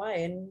right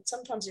way. And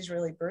sometimes he's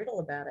really brutal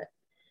about it.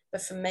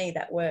 But for me,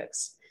 that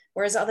works.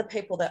 Whereas other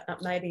people that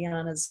maybe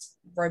aren't as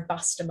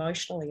robust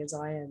emotionally as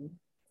I am,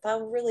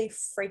 they'll really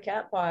freak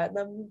out by it.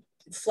 They'll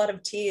flood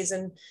of tears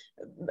and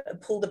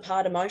pulled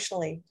apart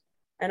emotionally.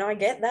 And I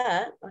get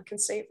that. I can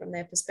see it from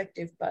their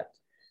perspective. But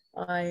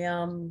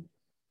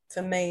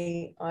for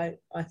me, I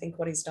think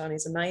what he's done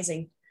is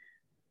amazing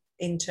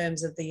in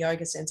terms of the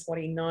yoga sense, what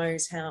he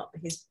knows, how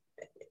he's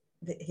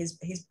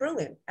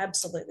brilliant,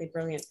 absolutely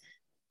brilliant.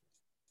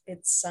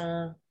 It's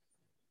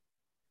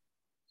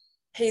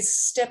he's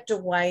stepped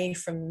away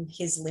from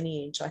his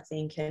lineage, I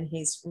think, and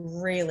he's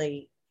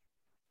really,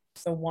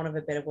 for want of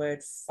a better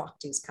word,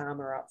 fucked his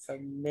karma up for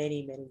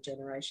many, many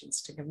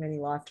generations to come, many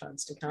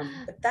lifetimes to come.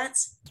 But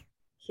that's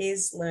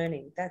his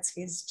learning, that's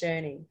his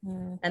journey.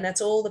 And that's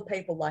all the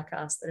people like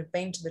us that have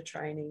been to the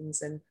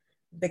trainings and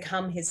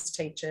become his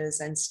teachers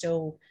and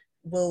still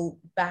will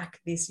back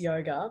this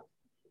yoga.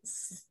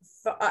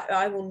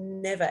 I will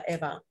never,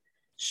 ever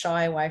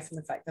shy away from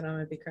the fact that I'm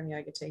a Bikram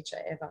yoga teacher,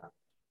 ever.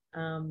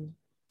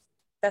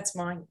 That's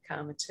my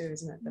karma too,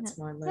 isn't it? That's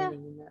my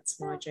learning, and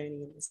that's my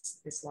journey in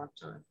this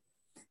lifetime.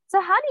 So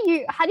how do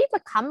you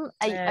become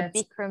a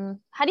Bikram?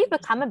 How do you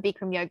become a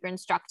Bikram yoga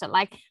instructor?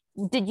 Like,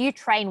 did you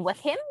train with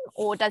him,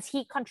 or does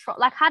he control?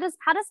 Like, how does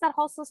that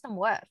whole system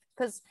work?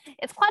 Because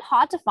it's quite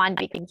hard to find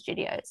Bikram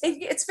studios.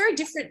 It's very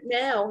different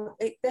now.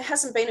 There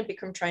hasn't been a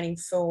Bikram training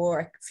for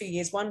a few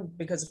years. One,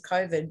 because of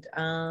COVID,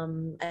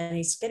 and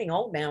he's getting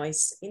old now.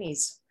 He's in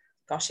his,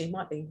 he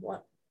might be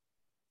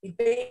he'd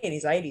be in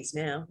his 80s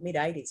now,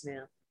 mid-80s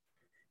now.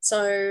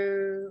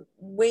 So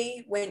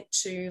we went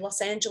to Los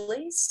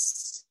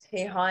Angeles.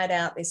 He hired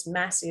out this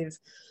massive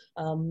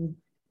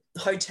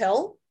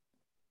hotel,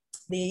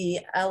 the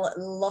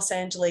Los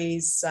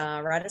Angeles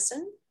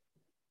Radisson,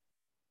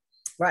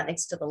 right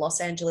next to the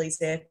Los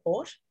Angeles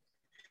airport.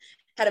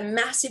 Had a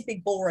massive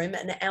big ballroom,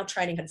 and our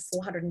training had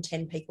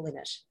 410 people in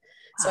it.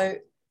 Wow. So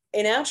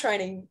in our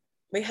training,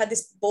 we had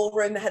this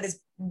ballroom that had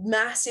this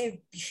massive,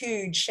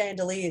 huge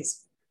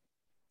chandeliers.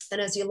 And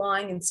as you're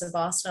lying in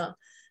Savasana,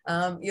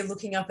 you're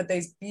looking up at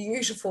these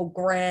beautiful,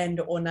 grand,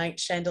 ornate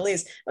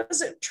chandeliers. It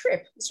was a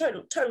trip. It's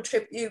a total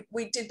trip.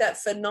 We did that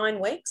for 9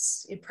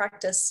 weeks. You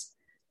practice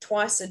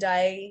twice a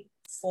day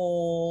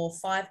for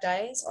 5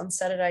 days. On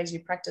Saturdays,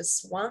 you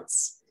practice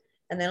once.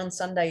 And then on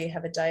Sunday, you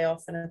have a day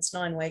off, and it's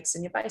 9 weeks.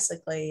 And you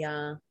basically,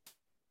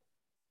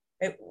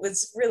 it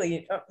was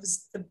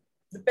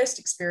the best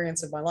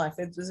experience of my life.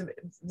 It was a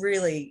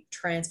really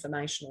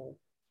transformational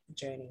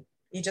journey.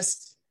 You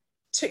just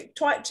two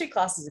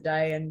classes a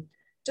day and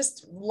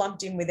just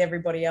lumped in with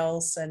everybody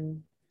else.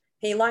 And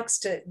he likes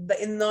to,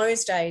 in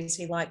those days,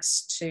 he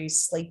likes to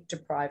sleep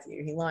deprive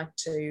you. He liked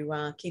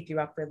to keep you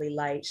up really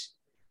late,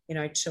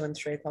 2 and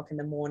 3 o'clock in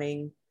the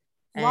morning.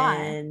 Why?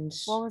 And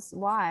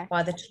why?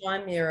 By the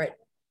time you're at,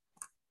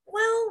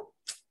 well,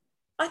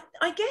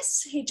 I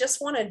guess he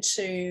just wanted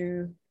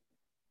to,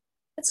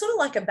 it's sort of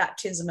like a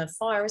baptism of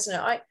fire, isn't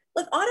it? I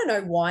don't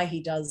know why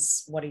he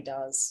does what he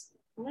does.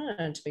 I don't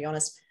know, to be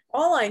honest.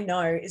 All I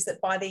know is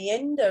that by the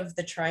end of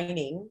the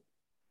training,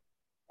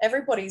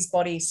 everybody's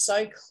body's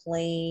so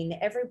clean.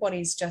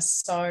 Everybody's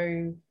just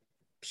so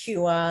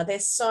pure. They're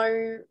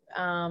so,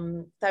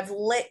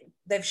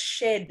 they've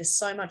shed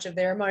so much of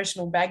their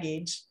emotional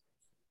baggage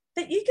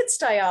that you could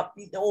stay up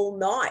all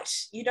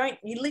night. You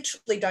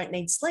literally don't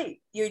need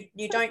sleep.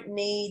 You don't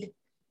need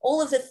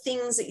all of the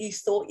things that you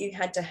thought you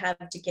had to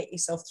have to get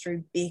yourself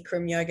through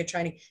Bikram yoga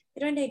training.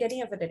 You don't need any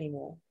of it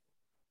anymore.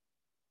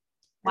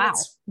 Wow. And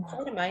it's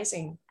quite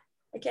amazing.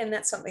 Again,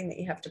 that's something that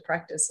you have to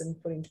practice and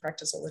put into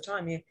practice all the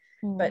time.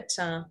 But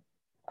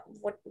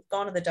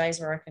gone are the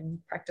days where I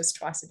can practice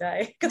twice a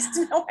day, because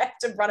now I have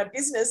to run a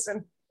business,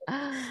 and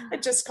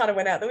it just kind of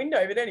went out the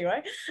window. But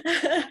anyway,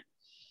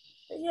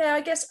 yeah,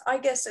 I guess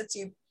it's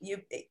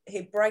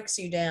he breaks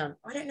you down.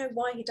 I don't know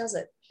why he does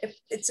it.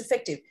 It's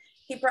effective.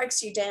 He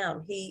breaks you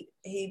down.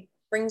 He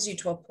brings you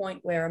to a point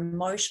where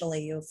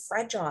emotionally you're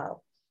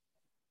fragile.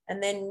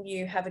 And then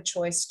you have a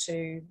choice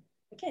to,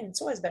 again,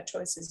 it's always about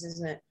choices,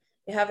 isn't it?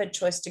 You have a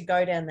choice to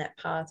go down that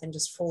path and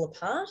just fall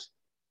apart,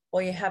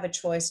 or you have a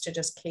choice to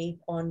just keep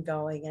on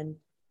going and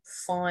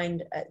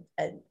find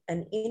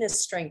an inner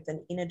strength,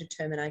 an inner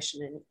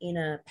determination, an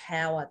inner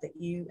power that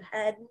you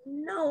had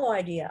no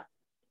idea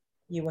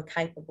you were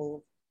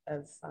capable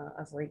of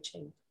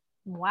reaching.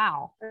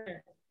 Wow.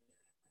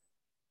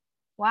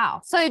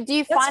 Wow. So do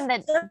you find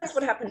that's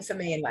what happened for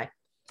me anyway.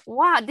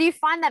 Wow, do you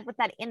find that with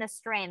that inner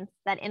strength,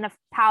 that inner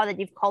power that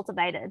you've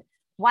cultivated,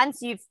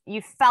 once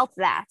you've felt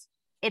that,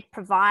 it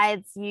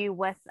provides you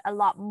with a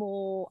lot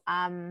more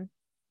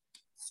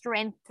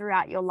strength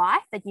throughout your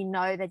life, that you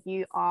know that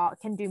you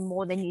can do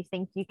more than you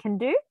think you can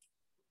do?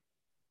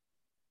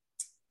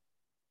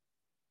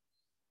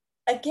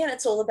 Again,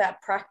 it's all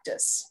about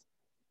practice.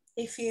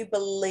 If you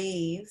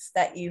believe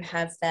that you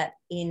have that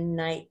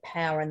innate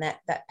power and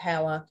that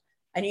power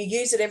and you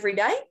use it every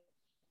day,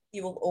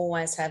 you will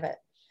always have it.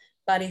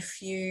 But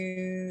if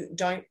you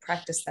don't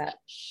practice that,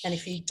 and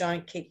if you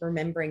don't keep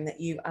remembering that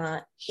you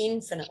are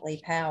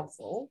infinitely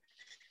powerful,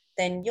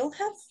 then you'll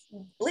have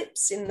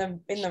blips in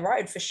the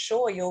road for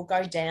sure. You'll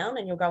go down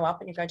and you'll go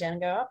up, and you go down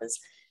and go up.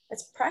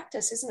 It's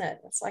practice, isn't it?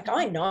 It's like,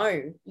 I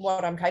know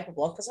what I'm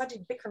capable of because I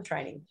did Bikram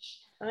training.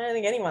 I don't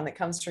think anyone that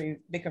comes through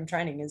Bikram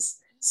training is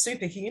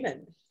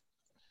superhuman.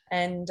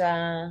 And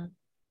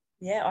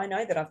yeah, I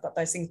know that I've got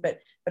those things,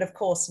 but of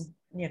course,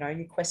 you know,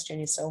 you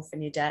question yourself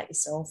and you doubt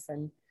yourself,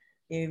 and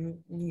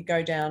you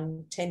go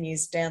down 10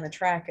 years down the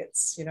track,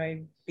 it's, you know,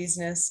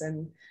 business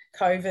and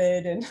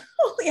COVID and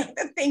all the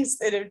other things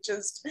that have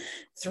just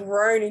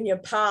thrown in your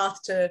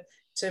path to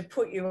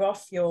put you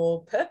off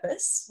your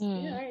purpose.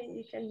 You know,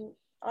 I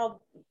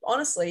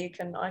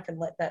can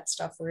let that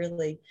stuff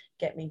really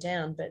get me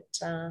down. But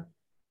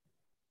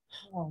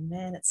oh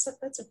man, that's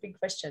a big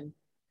question.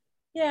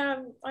 Yeah,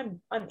 I'm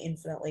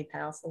infinitely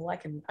powerful. I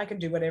can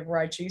do whatever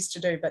I choose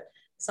to do, but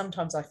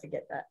sometimes I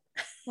forget that.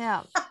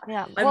 Yeah.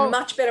 I'm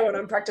much better when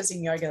I'm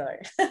practicing yoga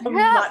though. I'm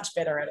much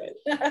better at it.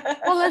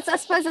 Well, I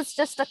suppose it's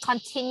just a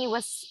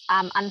continuous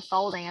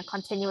unfolding, a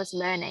continuous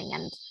learning.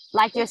 And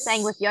like you're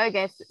saying with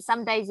yoga,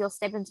 some days you'll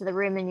step into the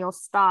room and you'll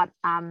start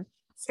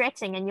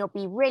stretching and you'll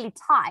be really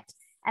tight.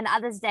 And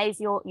others days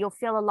you'll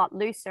feel a lot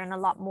looser and a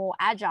lot more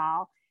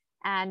agile.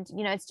 And,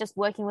 you know, it's just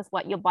working with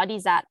what your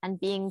body's at and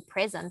being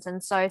present.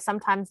 And so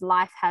sometimes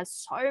life has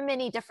so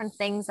many different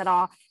things that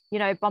are, you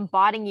know,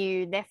 bombarding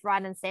you left,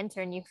 right, and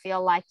center, and you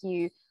feel like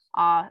you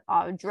are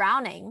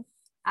drowning.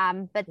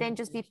 But then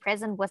just be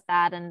present with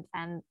that,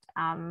 and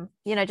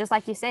you know, just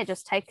like you said,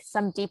 just take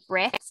some deep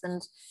breaths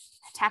and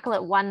tackle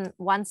it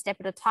one step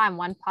at a time,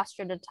 one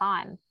posture at a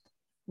time,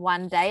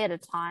 one day at a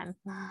time.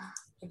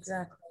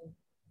 Exactly.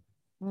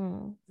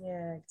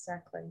 Yeah,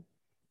 exactly.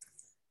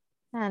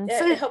 And yeah,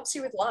 so it helps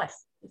you with life.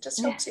 It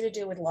just helps you to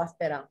deal with life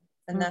better.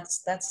 And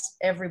that's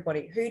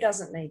everybody. Who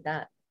doesn't need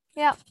that?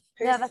 Yeah.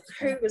 Who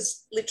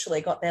has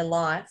literally got their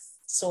life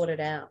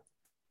sorted out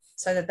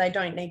so that they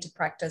don't need to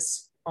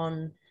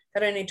they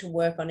don't need to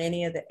work on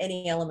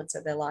any elements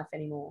of their life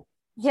anymore.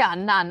 Yeah,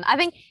 none. I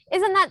think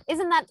isn't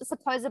that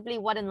supposedly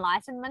what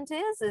enlightenment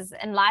is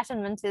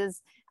enlightenment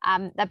is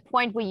the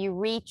point where you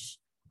reach,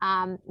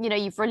 you know,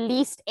 you've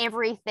released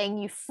everything,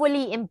 you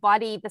fully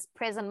embody this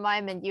present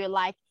moment. You're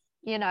like,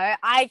 you know,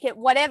 I can,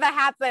 whatever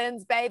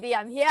happens, baby,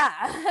 I'm here.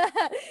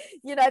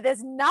 You know,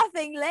 there's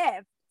nothing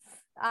left.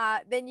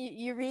 Then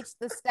you reach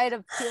the state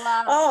of pure.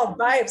 Oh,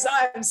 babes,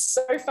 I am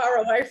so far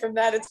away from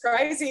that. It's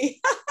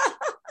crazy.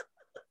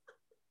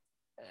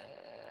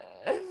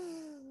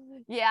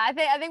 Yeah, I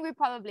think we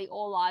probably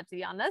all are, to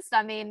be honest.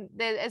 I mean,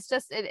 it's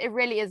just it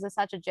really is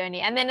such a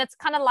journey. And then it's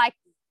kind of like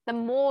the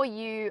more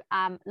you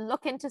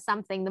look into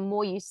something, the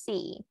more you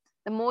see.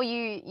 The more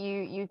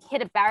you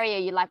hit a barrier,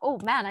 you're like, oh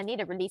man, I need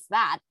to release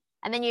that.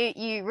 And then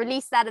you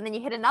release that, and then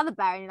you hit another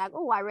barrier, and you're like,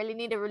 oh, I really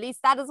need to release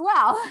that as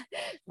well.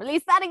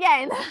 Release that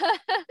again.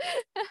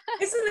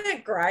 Isn't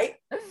it great?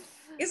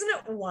 Isn't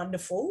it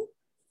wonderful?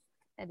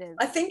 It is.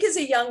 I think as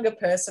a younger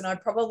person,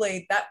 that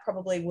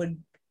probably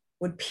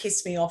would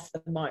piss me off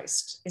the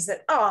most, is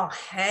that, oh,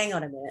 hang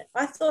on a minute,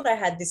 I thought I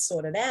had this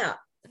sorted out.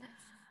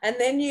 And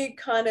then you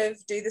kind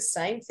of do the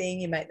same thing,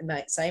 you make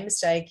the same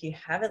mistake, you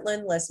haven't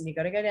learned the lesson, you've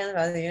got to go down the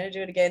road, you're going to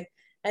do it again.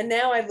 And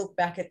now I look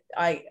back at,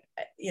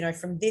 you know,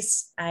 from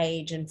this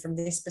age and from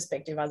this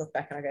perspective, I look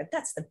back and I go,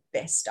 that's the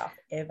best stuff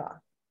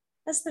ever.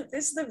 This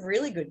is the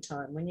really good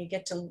time when you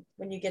get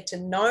to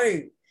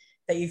know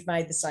that you've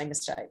made the same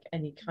mistake,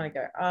 and you kind of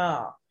go,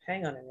 oh,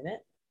 hang on a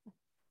minute.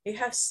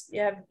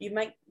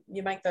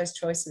 You make those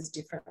choices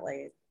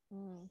differently.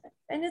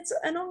 And it's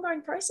an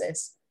ongoing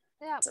process.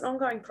 Yeah. It's an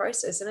ongoing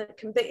process, and it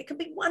can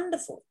be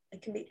wonderful.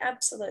 It can be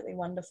absolutely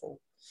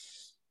wonderful.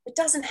 It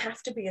doesn't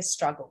have to be a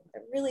struggle.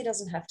 It really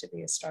doesn't have to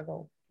be a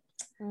struggle.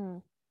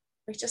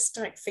 we just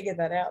don't figure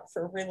that out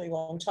for a really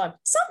long time.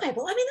 Some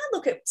people, I mean, I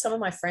look at some of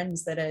my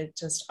friends that are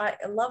just, I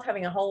love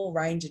having a whole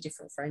range of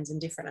different friends in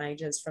different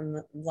ages,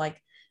 from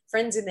like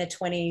friends in their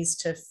 20s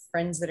to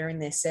friends that are in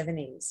their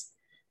 70s.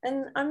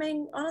 And I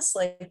mean,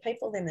 honestly,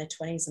 people in their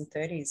 20s and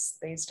 30s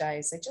these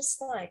days, they're just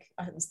like,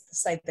 I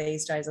say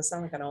these days, I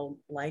sound like an old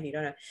lady,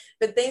 don't I?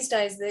 But these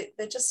days,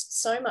 they're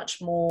just so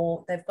much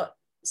more, they've got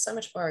so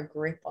much more a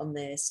grip on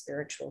their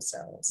spiritual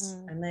selves,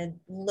 and they're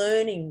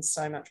learning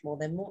so much more.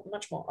 They're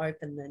much more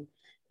open than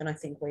I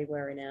think we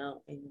were in our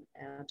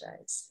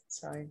days.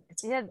 So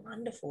it's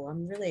wonderful.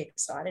 I'm really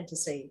excited to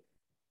see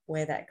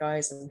where that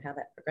goes and how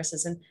that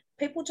progresses. And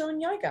people doing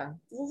yoga.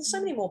 Well, there's so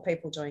many more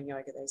people doing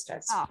yoga these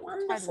days. It's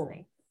wonderful.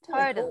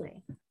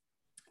 Totally. Cool.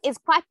 It's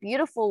quite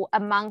beautiful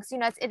amongst,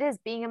 it is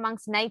being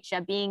amongst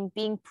nature,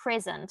 being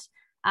present,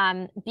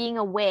 being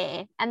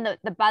aware, and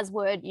the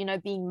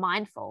buzzword, being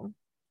mindful.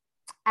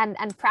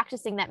 And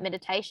practicing that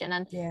meditation,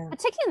 and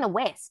particularly in the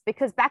West,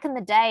 because back in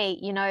the day,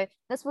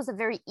 this was a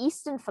very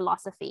Eastern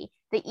philosophy.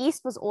 The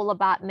East was all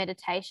about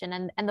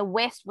meditation, and the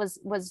West was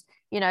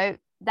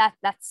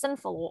that's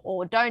sinful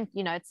or don't,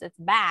 it's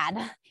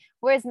bad.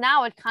 Whereas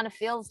now it kind of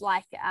feels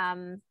like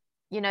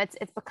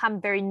it's become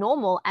very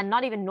normal, and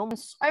not even normal.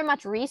 So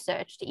much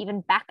research to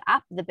even back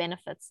up the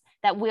benefits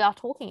that we are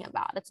talking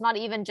about. It's not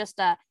even just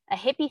a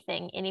hippie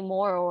thing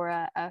anymore, or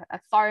a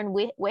foreign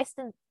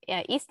Western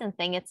Eastern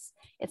thing. It's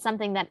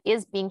something that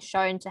is being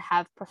shown to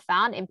have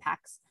profound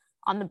impacts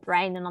on the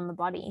brain and on the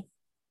body.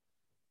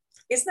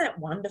 Isn't that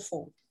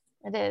wonderful?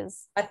 It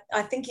is.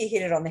 I think you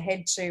hit it on the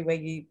head too,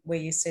 where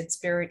you said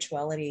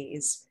spirituality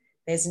is,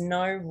 there's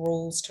no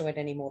rules to it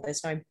anymore.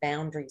 There's no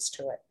boundaries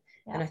to it.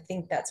 Yeah. And I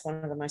think that's one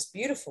of the most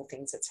beautiful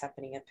things that's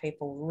happening, are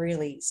people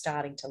really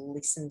starting to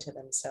listen to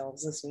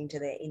themselves, listening to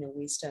their inner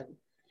wisdom,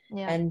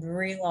 and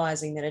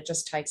realizing that it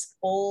just takes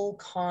all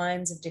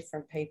kinds of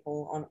different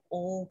people on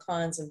all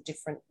kinds of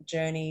different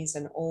journeys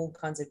and all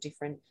kinds of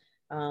different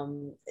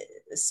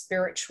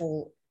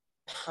spiritual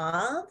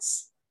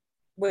paths.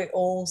 We're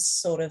all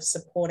sort of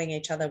supporting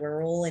each other.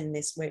 We're all in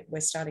this.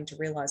 We're starting to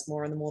realize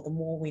more, and the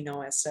more we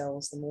know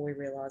ourselves, the more we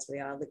realize we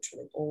are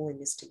literally all in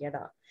this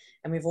together.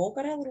 And we've all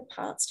got our little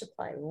parts to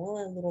play. We've all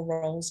our little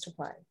roles to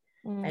play.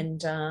 And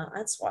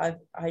that's why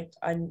I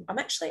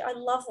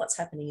love what's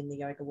happening in the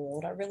yoga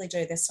world. I really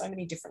do. There's so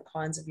many different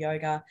kinds of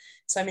yoga,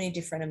 so many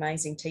different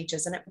amazing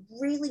teachers, and it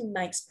really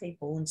makes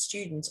people and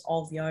students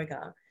of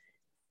yoga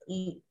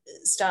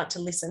start to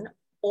listen,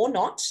 or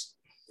not.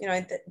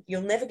 That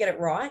you'll never get it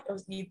right, or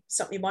you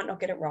might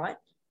not get it right,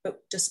 but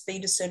just be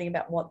discerning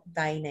about what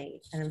they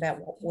need and about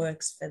what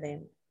works for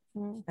them.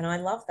 And I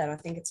love that. I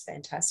think it's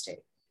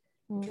fantastic,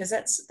 because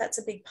that's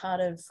a big part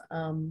of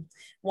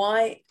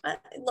why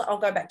I'll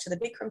go back to the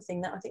Bikram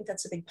thing. That I think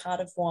that's a big part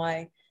of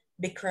why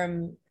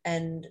Bikram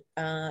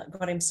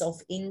got himself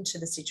into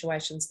the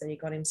situations that he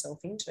got himself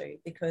into,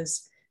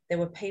 because there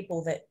were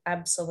people that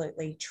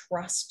absolutely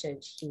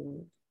trusted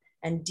him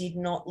and did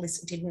not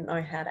listen, didn't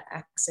know how to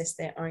access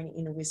their own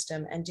inner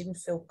wisdom, and didn't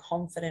feel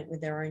confident with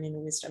their own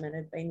inner wisdom, and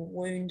had been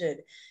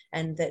wounded,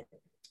 and that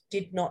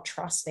did not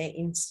trust their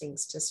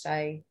instincts to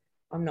say,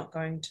 I'm not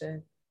going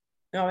to.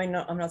 No,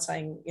 I'm not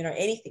saying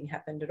anything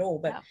happened at all,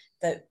 but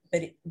but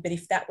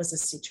if that was the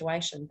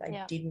situation,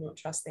 they did not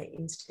trust their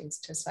instincts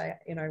to say,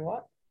 you know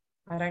what,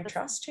 I don't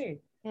trust you.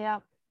 Yeah.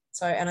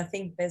 So, and I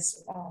think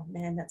there's,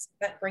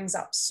 that brings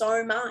up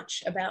so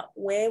much about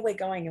where we're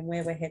going and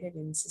where we're headed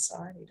in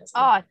society, doesn't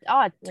it?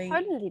 Oh, it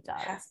totally does.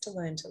 We have to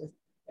learn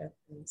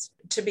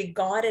to be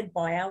guided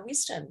by our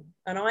wisdom.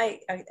 And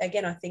I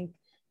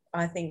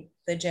think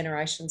the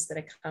generations that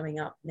are coming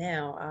up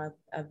now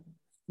are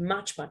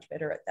much, much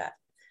better at that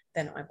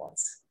than I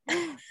was.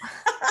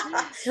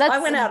 I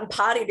went out and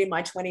partied in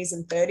my 20s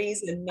and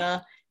 30s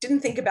and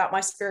didn't think about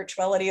my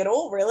spirituality at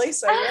all, really.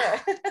 So, yeah.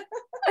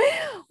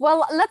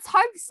 Well, let's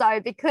hope so,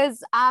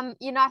 because I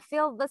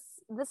feel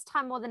this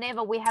time more than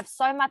ever we have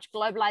so much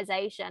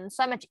globalization,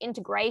 so much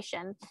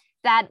integration,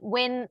 that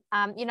when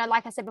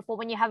like I said before,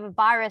 when you have a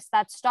virus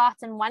that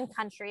starts in one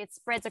country, it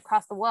spreads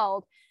across the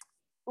world.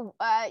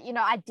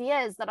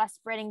 Ideas that are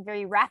spreading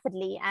very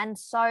rapidly, and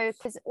so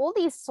because all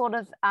these sort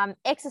of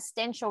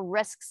existential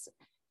risks,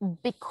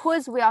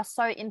 because we are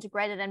so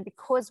integrated and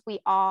because we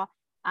are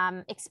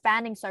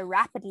expanding so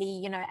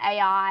rapidly,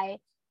 AI,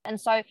 and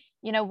so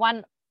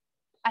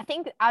I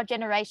think our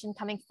generation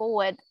coming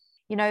forward,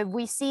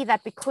 we see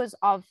that because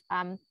of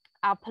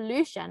our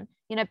pollution,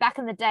 back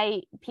in the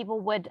day, people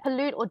would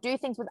pollute or do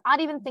things without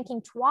even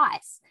thinking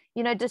twice,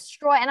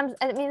 destroy. And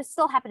it's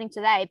still happening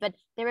today, but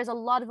there is a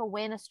lot of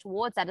awareness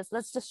towards that.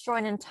 Let's destroy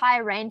an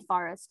entire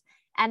rainforest.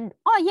 And,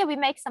 we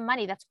make some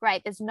money. That's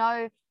great. There's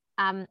no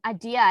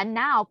idea. And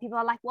now people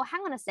are like, well,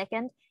 hang on a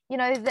second,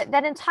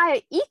 that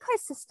entire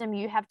ecosystem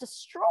you have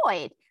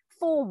destroyed,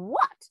 for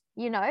what?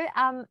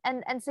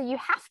 And so you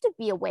have to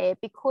be aware,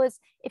 because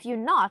if you're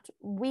not,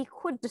 we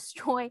could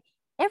destroy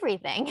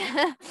everything.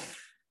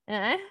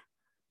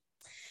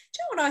 Do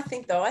you know what I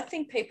think, though? I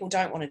think people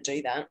don't want to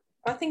do that.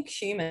 I think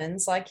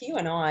humans, like you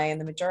and I, and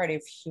the majority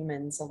of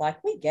humans, are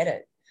like, we get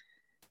it.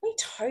 we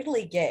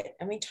totally get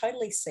and we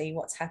totally see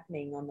what's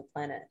happening on the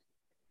planet.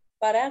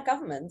 But our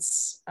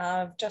governments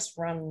just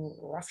run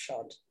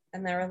roughshod,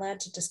 and they're allowed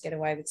to just get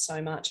away with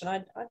so much. And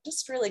I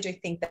just really do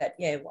think that,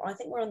 yeah, I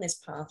think we're on this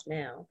path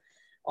now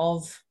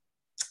of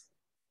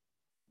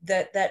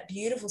that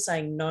beautiful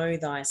saying, know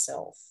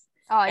thyself.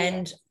 Oh,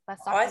 and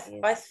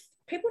yeah.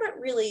 People don't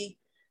really,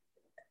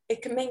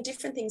 it can mean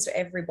different things for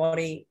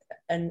everybody.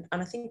 And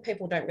I think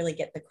people don't really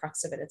get the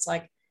crux of it. It's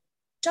like,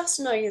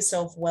 just know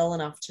yourself well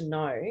enough to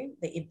know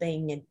that you're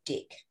being a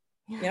dick,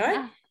 you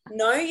know?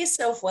 Know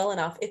yourself well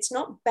enough. It's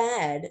not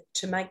bad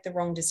to make the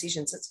wrong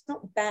decisions. It's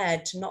not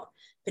bad to not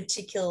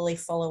particularly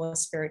follow a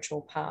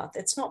spiritual path.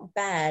 It's not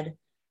bad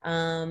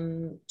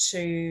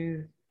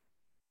to,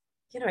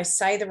 you know,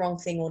 say the wrong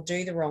thing or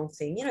do the wrong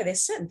thing. You know,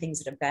 there's certain things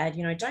that are bad.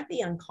 You know, don't be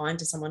unkind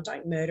to someone.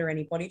 Don't murder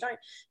anybody.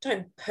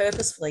 Don't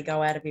purposefully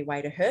go out of your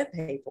way to hurt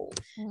people.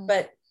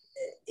 But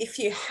if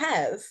you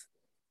have,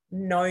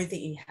 know that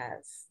you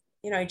have.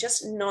 You know,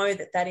 just know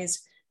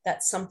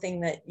that's something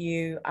that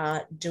you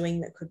are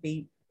doing that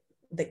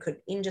could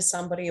injure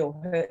somebody or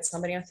hurt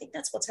somebody. I think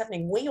that's what's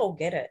happening. We all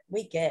get it.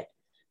 We get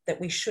that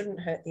we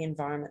shouldn't hurt the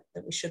environment,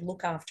 that we should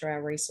look after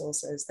our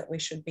resources, that we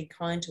should be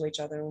kind to each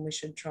other, and we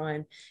should try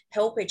and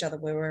help each other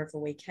wherever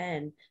we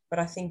can. But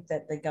I think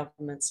that the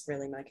governments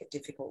really make it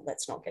difficult.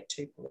 Let's not get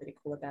too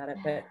political about it.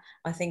 But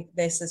I think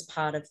this is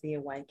part of the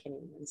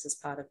awakening. This is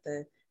part of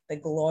the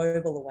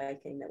global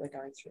awakening that we're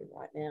going through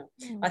right now.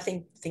 I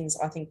think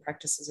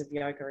practices of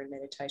yoga and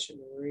meditation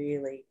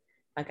really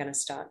are going to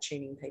start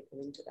tuning people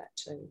into that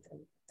too.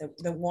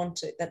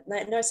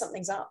 They know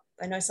something's up,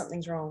 they know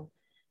something's wrong,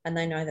 and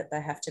they know that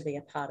they have to be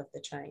a part of the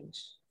change.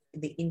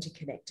 The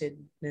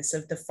interconnectedness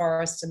of the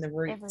forests and the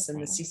roots and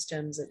the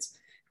systems, it's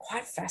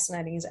quite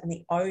fascinating. And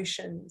the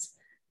oceans,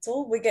 it's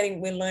all we're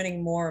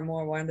learning more and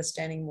more, we're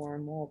understanding more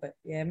and more. But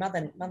yeah,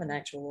 Mother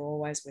Nature will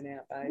always win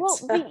out,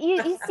 babes. Well,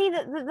 you see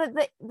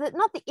the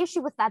not the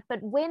issue with that, but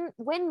when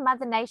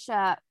Mother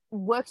Nature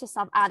works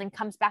herself out and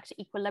comes back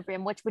to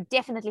equilibrium, which would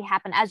definitely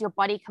happen as your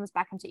body comes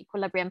back into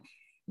equilibrium,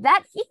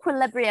 that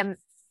equilibrium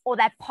or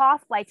that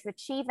pathway to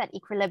achieve that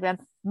equilibrium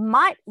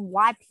might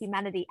wipe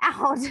humanity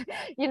out.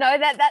 You know,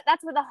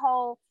 that's where the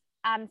whole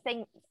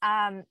thing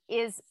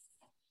is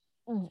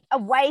a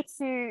way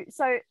to,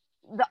 so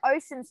the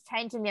oceans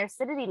change in their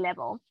acidity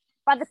level.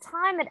 By the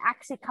time it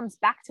actually comes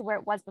back to where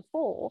it was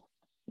before,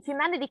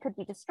 humanity could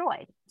be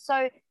destroyed.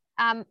 So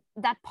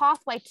that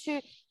pathway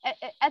to,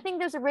 I think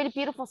there's a really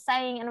beautiful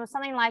saying, and it was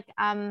something like,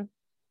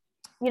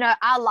 you know,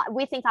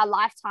 we think our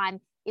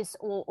lifetime is,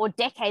 or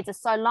decades are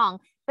so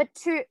long, but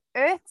to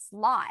Earth's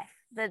life,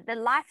 the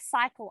life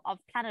cycle of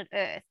planet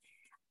Earth,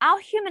 our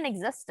human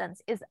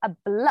existence is a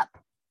blip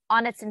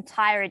on its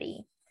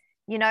entirety,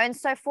 you know. And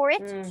so for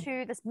it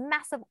to, this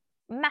massive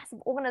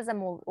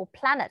organism or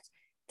planet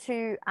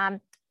to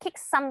kick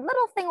some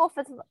little thing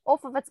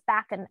off of its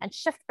back and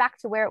shift back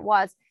to where it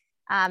was,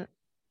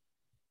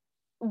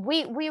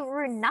 we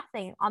were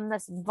nothing on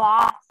this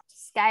vast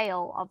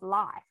scale of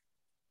life.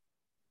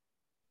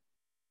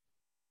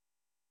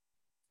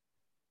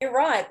 You're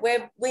right.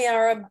 We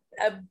are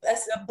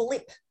a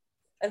blip,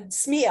 a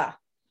smear.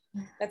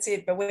 That's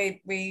it. But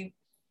we're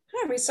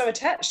so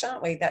attached,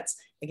 aren't we? That's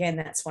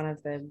one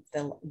of the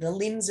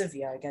limbs of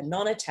yoga: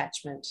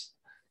 non-attachment,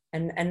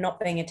 and not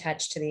being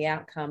attached to the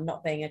outcome,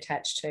 not being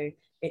attached to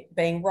it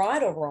being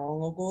right or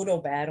wrong or good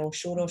or bad or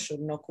should or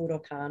shouldn't or could or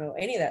can't or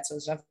any of that sort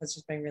of stuff. It's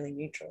just being really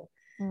neutral.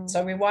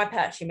 So we wipe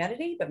out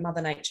humanity, but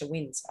Mother Nature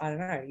wins. I don't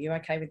know. Are you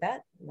okay with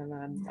that?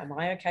 Am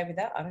I okay with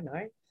that? I don't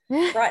know.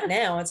 Right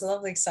now, it's a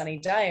lovely sunny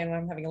day, and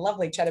I'm having a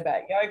lovely chat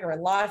about yoga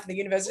and life and the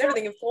universe and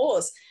everything. Of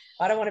course,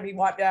 I don't want to be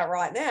wiped out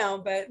right now,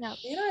 but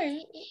you know,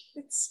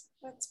 it's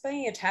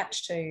being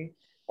attached to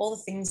all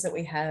the things that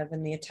we have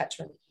and the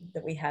attachment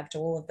that we have to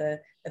all of the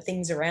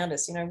things around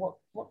us. You know,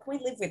 what can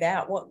we live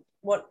without?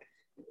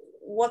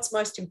 What's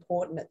most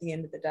important at the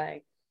end of the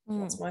day?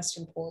 What's most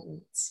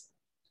important?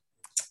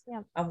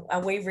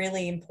 Are we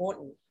really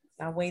important?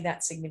 Are we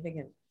that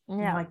significant?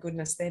 My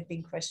goodness, they're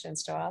big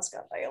questions to ask,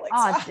 aren't they, Alexa?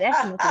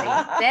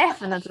 Oh,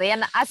 definitely.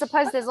 And I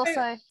suppose there's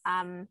also,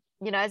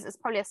 you know, it's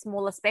probably a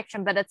smaller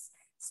spectrum, but it's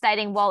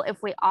stating, well,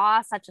 if we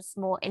are such a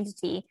small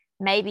entity,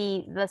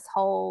 maybe this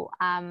whole,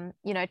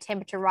 you know,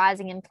 temperature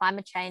rising and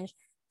climate change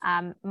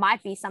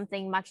might be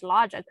something much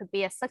larger. It could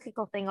be a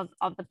cyclical thing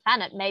of the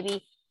planet.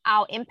 Maybe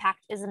our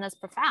impact isn't as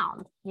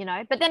profound, you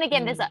know. But then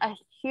again, there's a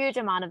huge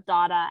amount of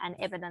data and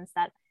evidence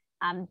that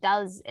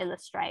does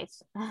illustrate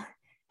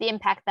the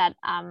impact that,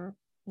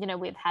 you know,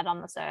 we've had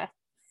on this earth.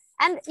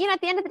 And, you know,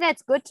 at the end of the day,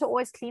 it's good to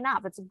always clean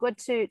up. It's good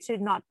to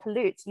not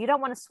pollute. You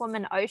don't want to swim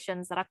in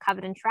oceans that are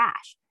covered in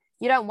trash.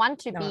 You don't want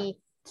to be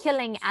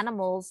killing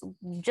animals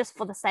just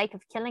for the sake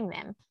of killing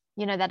them.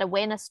 You know, that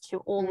awareness to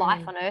all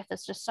life on earth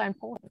is just so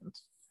important.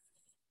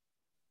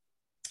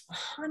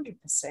 100%.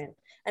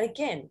 And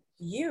again,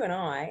 you and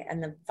I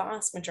and the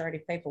vast majority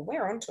of people,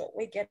 we're onto it.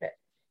 We get it.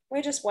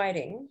 We're just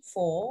waiting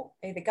for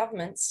either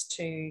governments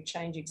to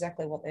change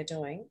exactly what they're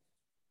doing,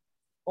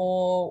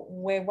 or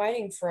we're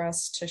waiting for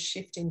us to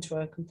shift into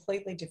a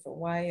completely different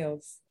way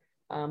of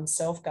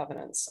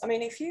self-governance. I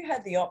mean, if you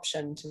had the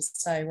option to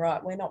say,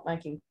 right, we're not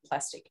making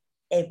plastic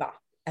ever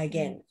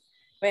again,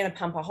 we're going to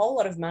pump a whole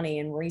lot of money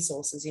and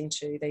resources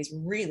into these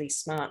really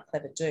smart,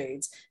 clever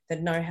dudes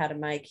that know how to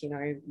make,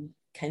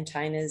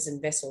 containers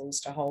and vessels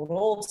to hold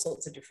all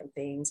sorts of different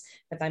things,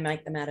 but they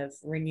make them out of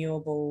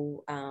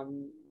renewable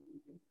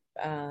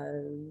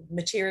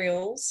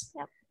materials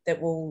that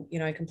will,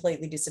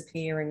 completely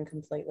disappear and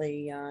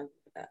completely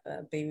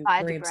be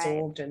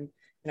reabsorbed and,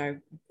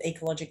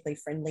 ecologically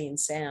friendly and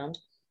sound.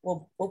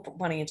 We'll put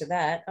money into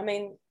that. I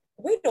mean,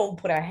 we'd all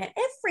put our hand,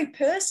 every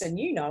person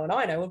and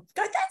I know would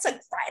go, that's a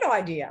great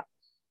idea.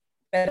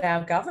 But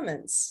our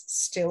governments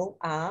still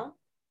are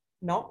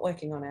not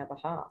working on our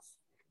behalf.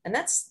 And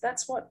that's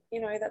what,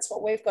 that's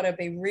what we've got to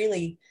be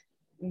really,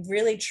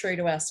 really true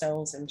to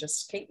ourselves and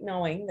just keep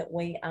knowing that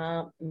we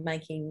are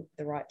making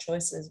the right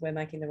choices. We're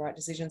making the right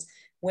decisions.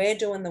 We're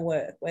doing the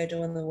work. We're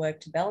doing the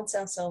work to balance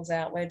ourselves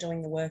out. We're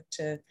doing the work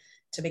to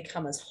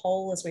become as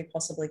whole as we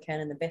possibly can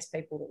and the best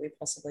people that we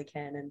possibly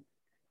can. And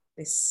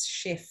this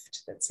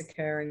shift that's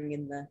occurring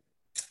in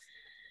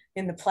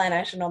the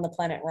planet and on the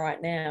planet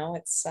right now,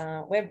 it's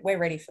we're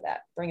ready for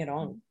that. Bring it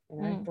on.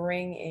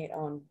 Bring it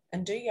on.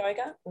 And do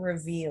yoga.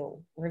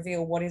 Reveal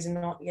what is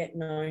not yet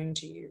known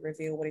to you.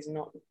 Reveal what is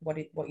not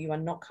what you are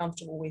not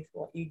comfortable with,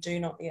 what you do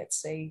not yet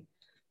see.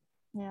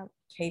 Yeah.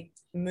 Keep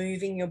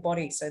moving your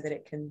body so that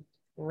it can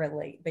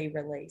be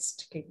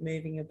released. Keep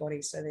moving your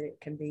body so that it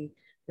can be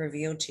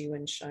revealed to you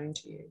and shown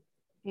to you.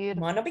 Beautiful.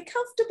 It might not be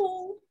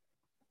comfortable.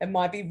 It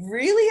might be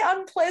really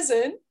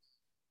unpleasant,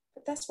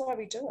 but that's why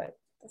we do it.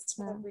 That's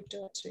why we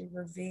do it, to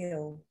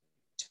reveal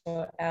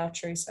to our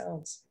true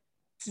selves.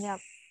 Yep.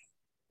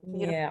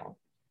 Beautiful.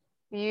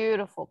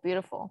 Yeah.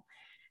 Beautiful.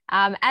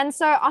 And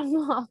so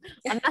on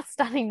that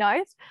stunning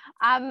note,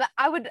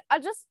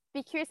 I'd just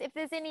be curious if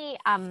there's any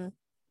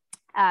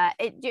are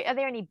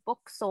there any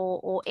books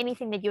or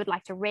anything that you would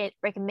like to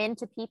recommend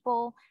to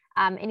people?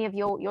 Any of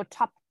your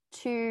top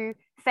 2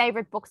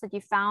 favorite books that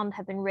you found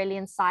have been really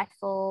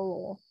insightful?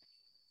 Or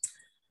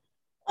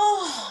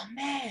oh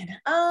man,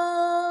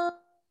 I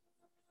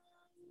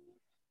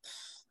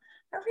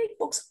read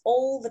books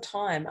all the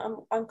time.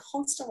 I'm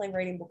constantly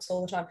reading books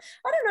all the time.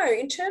 I don't know.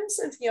 In terms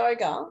of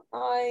yoga,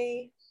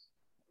 I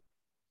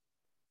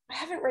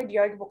haven't read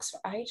yoga books for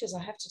ages,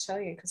 I have to tell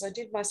you, because I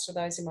did most of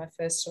those in my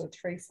first sort of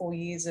 3-4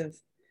 years of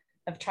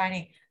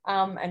training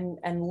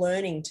and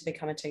learning to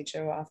become a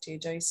teacher after you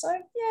do. So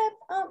yeah,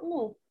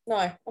 no,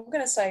 I'm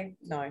going to say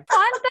no. Fine,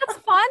 that's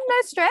fine,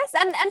 no stress.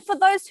 And for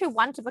those who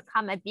want to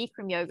become a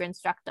Bikram yoga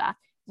instructor,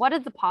 what are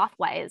the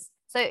pathways?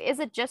 So is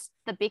it just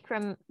the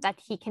Bikram that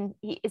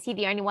is he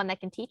the only one that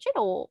can teach it,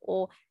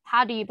 or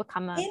how do you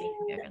become a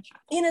Bikram yoga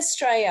instructor? In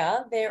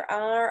Australia, there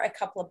are a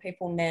couple of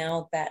people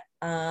now that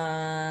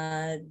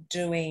are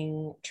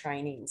doing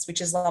trainings,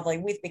 which is lovely,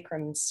 with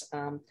Bikram's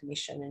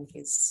permission and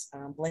his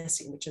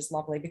blessing, which is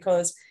lovely,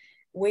 because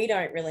we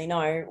don't really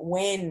know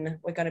when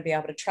we're going to be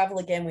able to travel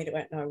again. We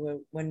don't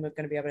know when we're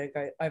going to be able to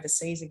go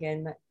overseas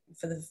again.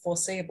 For the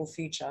foreseeable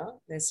future,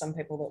 there's some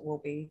people that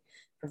will be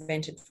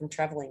prevented from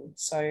traveling.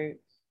 So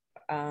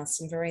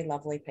some very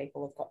lovely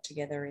people have got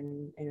together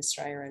in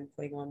Australia and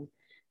putting on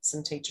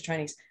some teacher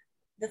trainings.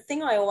 The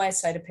thing I always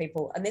say to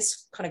people, and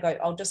this kind of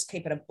I'll just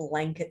keep it a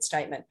blanket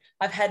statement.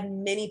 I've had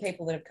many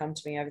people that have come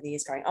to me over the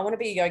years going, I want to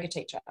be a yoga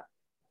teacher.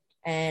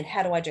 And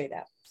how do I do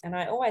that? And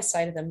I always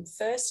say to them,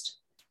 first,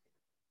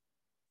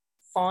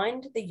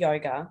 find the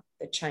yoga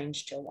that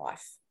changed your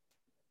life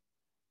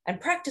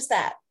and practice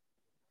that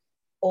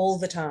all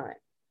the time.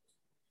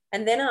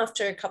 And then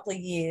after a couple of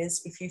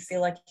years, if you feel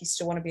like you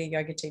still want to be a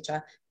yoga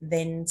teacher,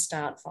 then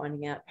start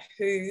finding out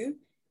who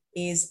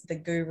is the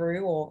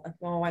guru, or I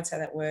won't say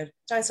that word,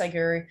 don't say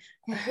guru,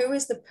 who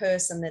is the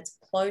person that's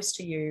close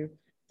to you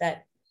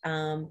that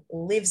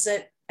lives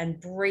it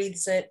and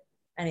breathes it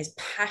and is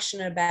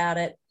passionate about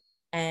it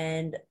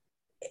and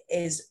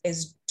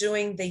is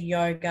doing the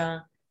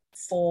yoga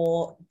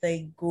for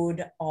the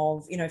good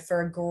of,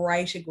 for a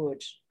greater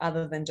good,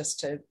 other than just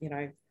to,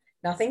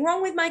 nothing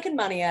wrong with making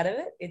money out of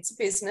it. It's a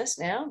business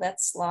now.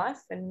 That's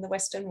life in the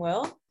Western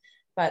world.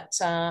 But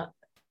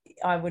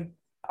I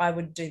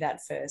would do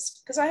that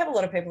first, because I have a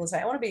lot of people who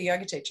say, I want to be a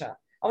yoga teacher.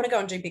 I want to go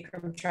and do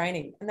Bikram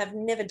training. And they've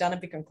never done a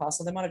Bikram class,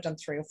 or they might have done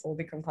 3 or 4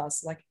 Bikram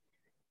classes. Like,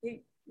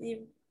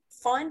 you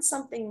find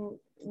something,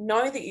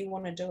 know that you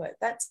want to do it.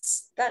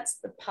 That's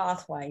the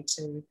pathway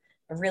to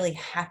a really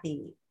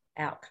happy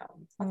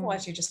outcome.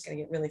 Otherwise, you're just going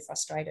to get really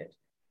frustrated.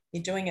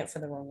 You're doing it for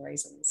the wrong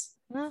reasons.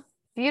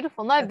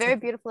 Beautiful. No, very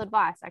beautiful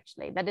advice,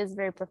 actually. That is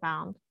very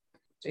profound.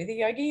 Do the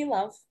yoga you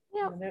love,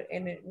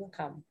 and it will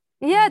come.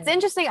 Yeah, it's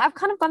interesting. I've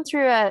kind of gone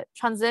through a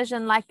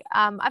transition. Like,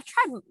 I've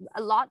tried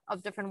a lot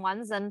of different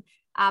ones, and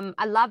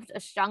I loved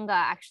Ashtanga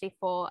actually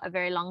for a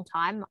very long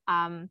time.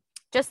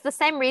 Just the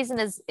same reason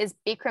as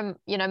Bikram,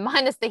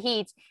 minus the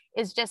heat,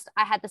 is just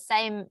I had the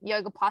same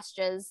yoga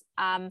postures,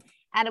 and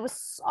it was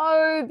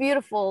so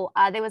beautiful.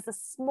 There was a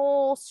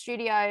small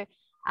studio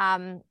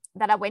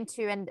that I went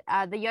to, and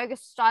the yoga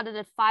started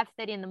at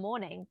 5:30 in the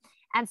morning,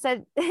 And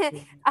so,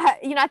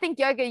 I think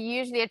yoga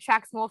usually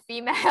attracts more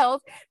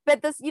females,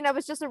 but this,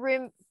 was just a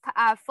room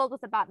filled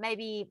with about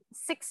maybe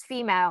 6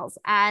 females.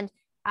 And,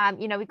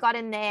 we got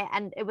in there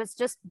and it was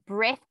just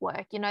breath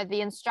work.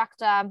 The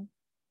instructor,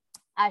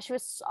 she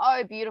was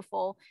so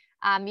beautiful.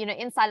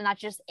 Inside and out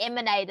just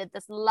emanated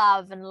this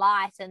love and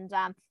light. And,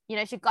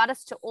 she got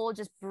us to all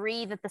just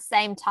breathe at the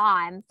same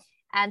time.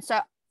 And so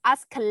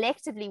us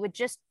collectively would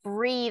just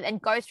breathe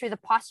and go through the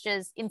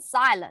postures in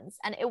silence.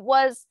 And it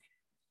was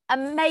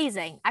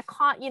amazing. I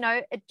can't,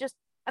 it just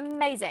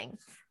amazing.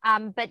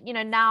 But,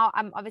 now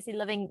I'm obviously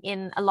living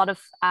in a lot of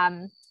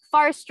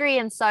forestry.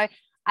 And so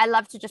I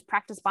love to just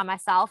practice by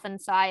myself.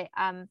 And so I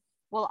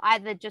will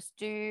either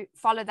just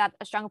follow that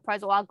Ashtanga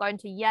pose, or I'll go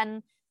into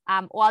yin,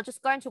 or I'll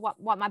just go into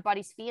what my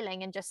body's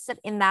feeling and just sit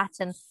in that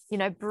and,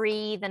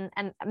 breathe and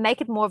make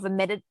it more of a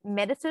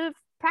meditative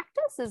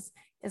practice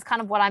is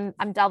kind of what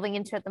I'm delving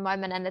into at the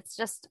moment. And it's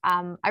just,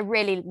 I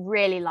really,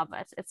 really love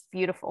it. It's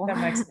beautiful. That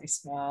makes me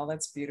smile.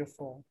 That's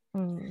beautiful.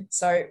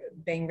 So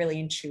being really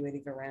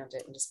intuitive around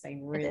it and just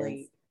being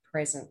really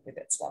present with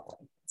it's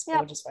lovely. It's a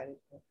gorgeous way to do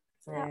it.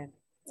 Yeah.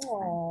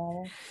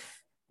 Aww.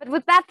 But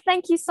with that,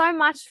 thank you so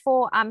much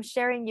for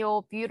sharing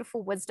your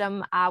beautiful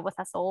wisdom with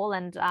us all.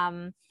 And,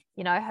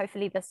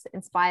 hopefully this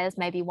inspires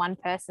maybe one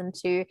person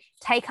to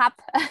take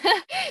up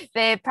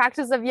their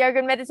practice of yoga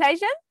and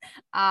meditation.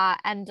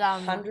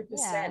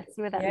 100%.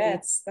 See where that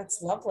leads.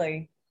 That's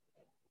lovely.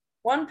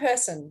 One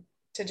person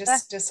to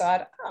just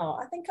decide,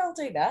 I think I'll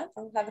do that.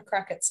 I'll have a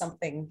crack at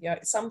something,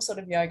 some sort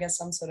of yoga,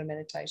 some sort of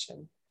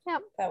meditation.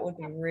 Yep. That would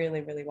be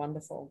really, really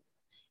wonderful.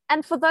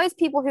 And for those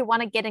people who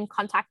want to get in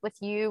contact with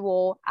you,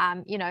 or,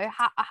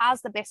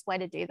 how's the best way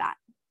to do that?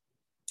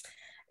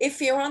 If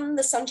you're on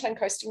the Sunshine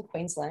Coast in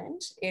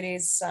Queensland, it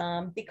is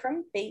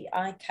Bikram,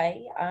 Bikran,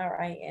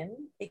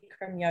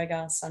 Bikram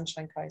Yoga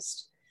Sunshine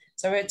Coast.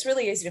 So it's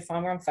really easy to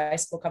find. We're on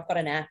Facebook. I've got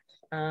an app.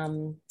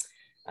 You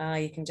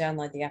can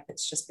download the app.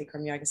 It's just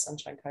Bikram Yoga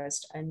Sunshine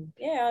Coast. And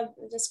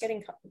just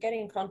getting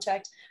in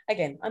contact.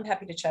 Again, I'm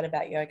happy to chat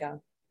about yoga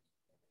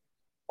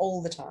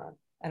all the time.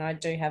 And I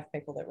do have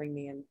people that ring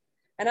me and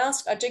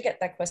ask. I do get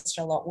that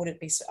question a lot.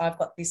 I've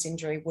got this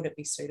injury, would it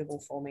be suitable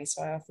for me?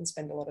 So I often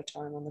spend a lot of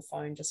time on the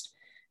phone just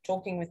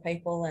talking with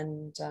people.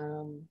 And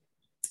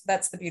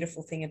that's the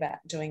beautiful thing about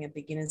doing a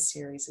beginner's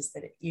series, is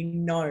that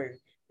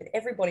that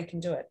everybody can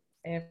do it.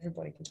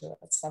 Everybody can do it.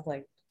 It's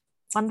lovely.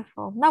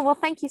 Wonderful. No, well,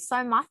 thank you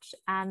so much,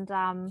 and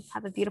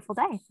have a beautiful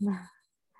day.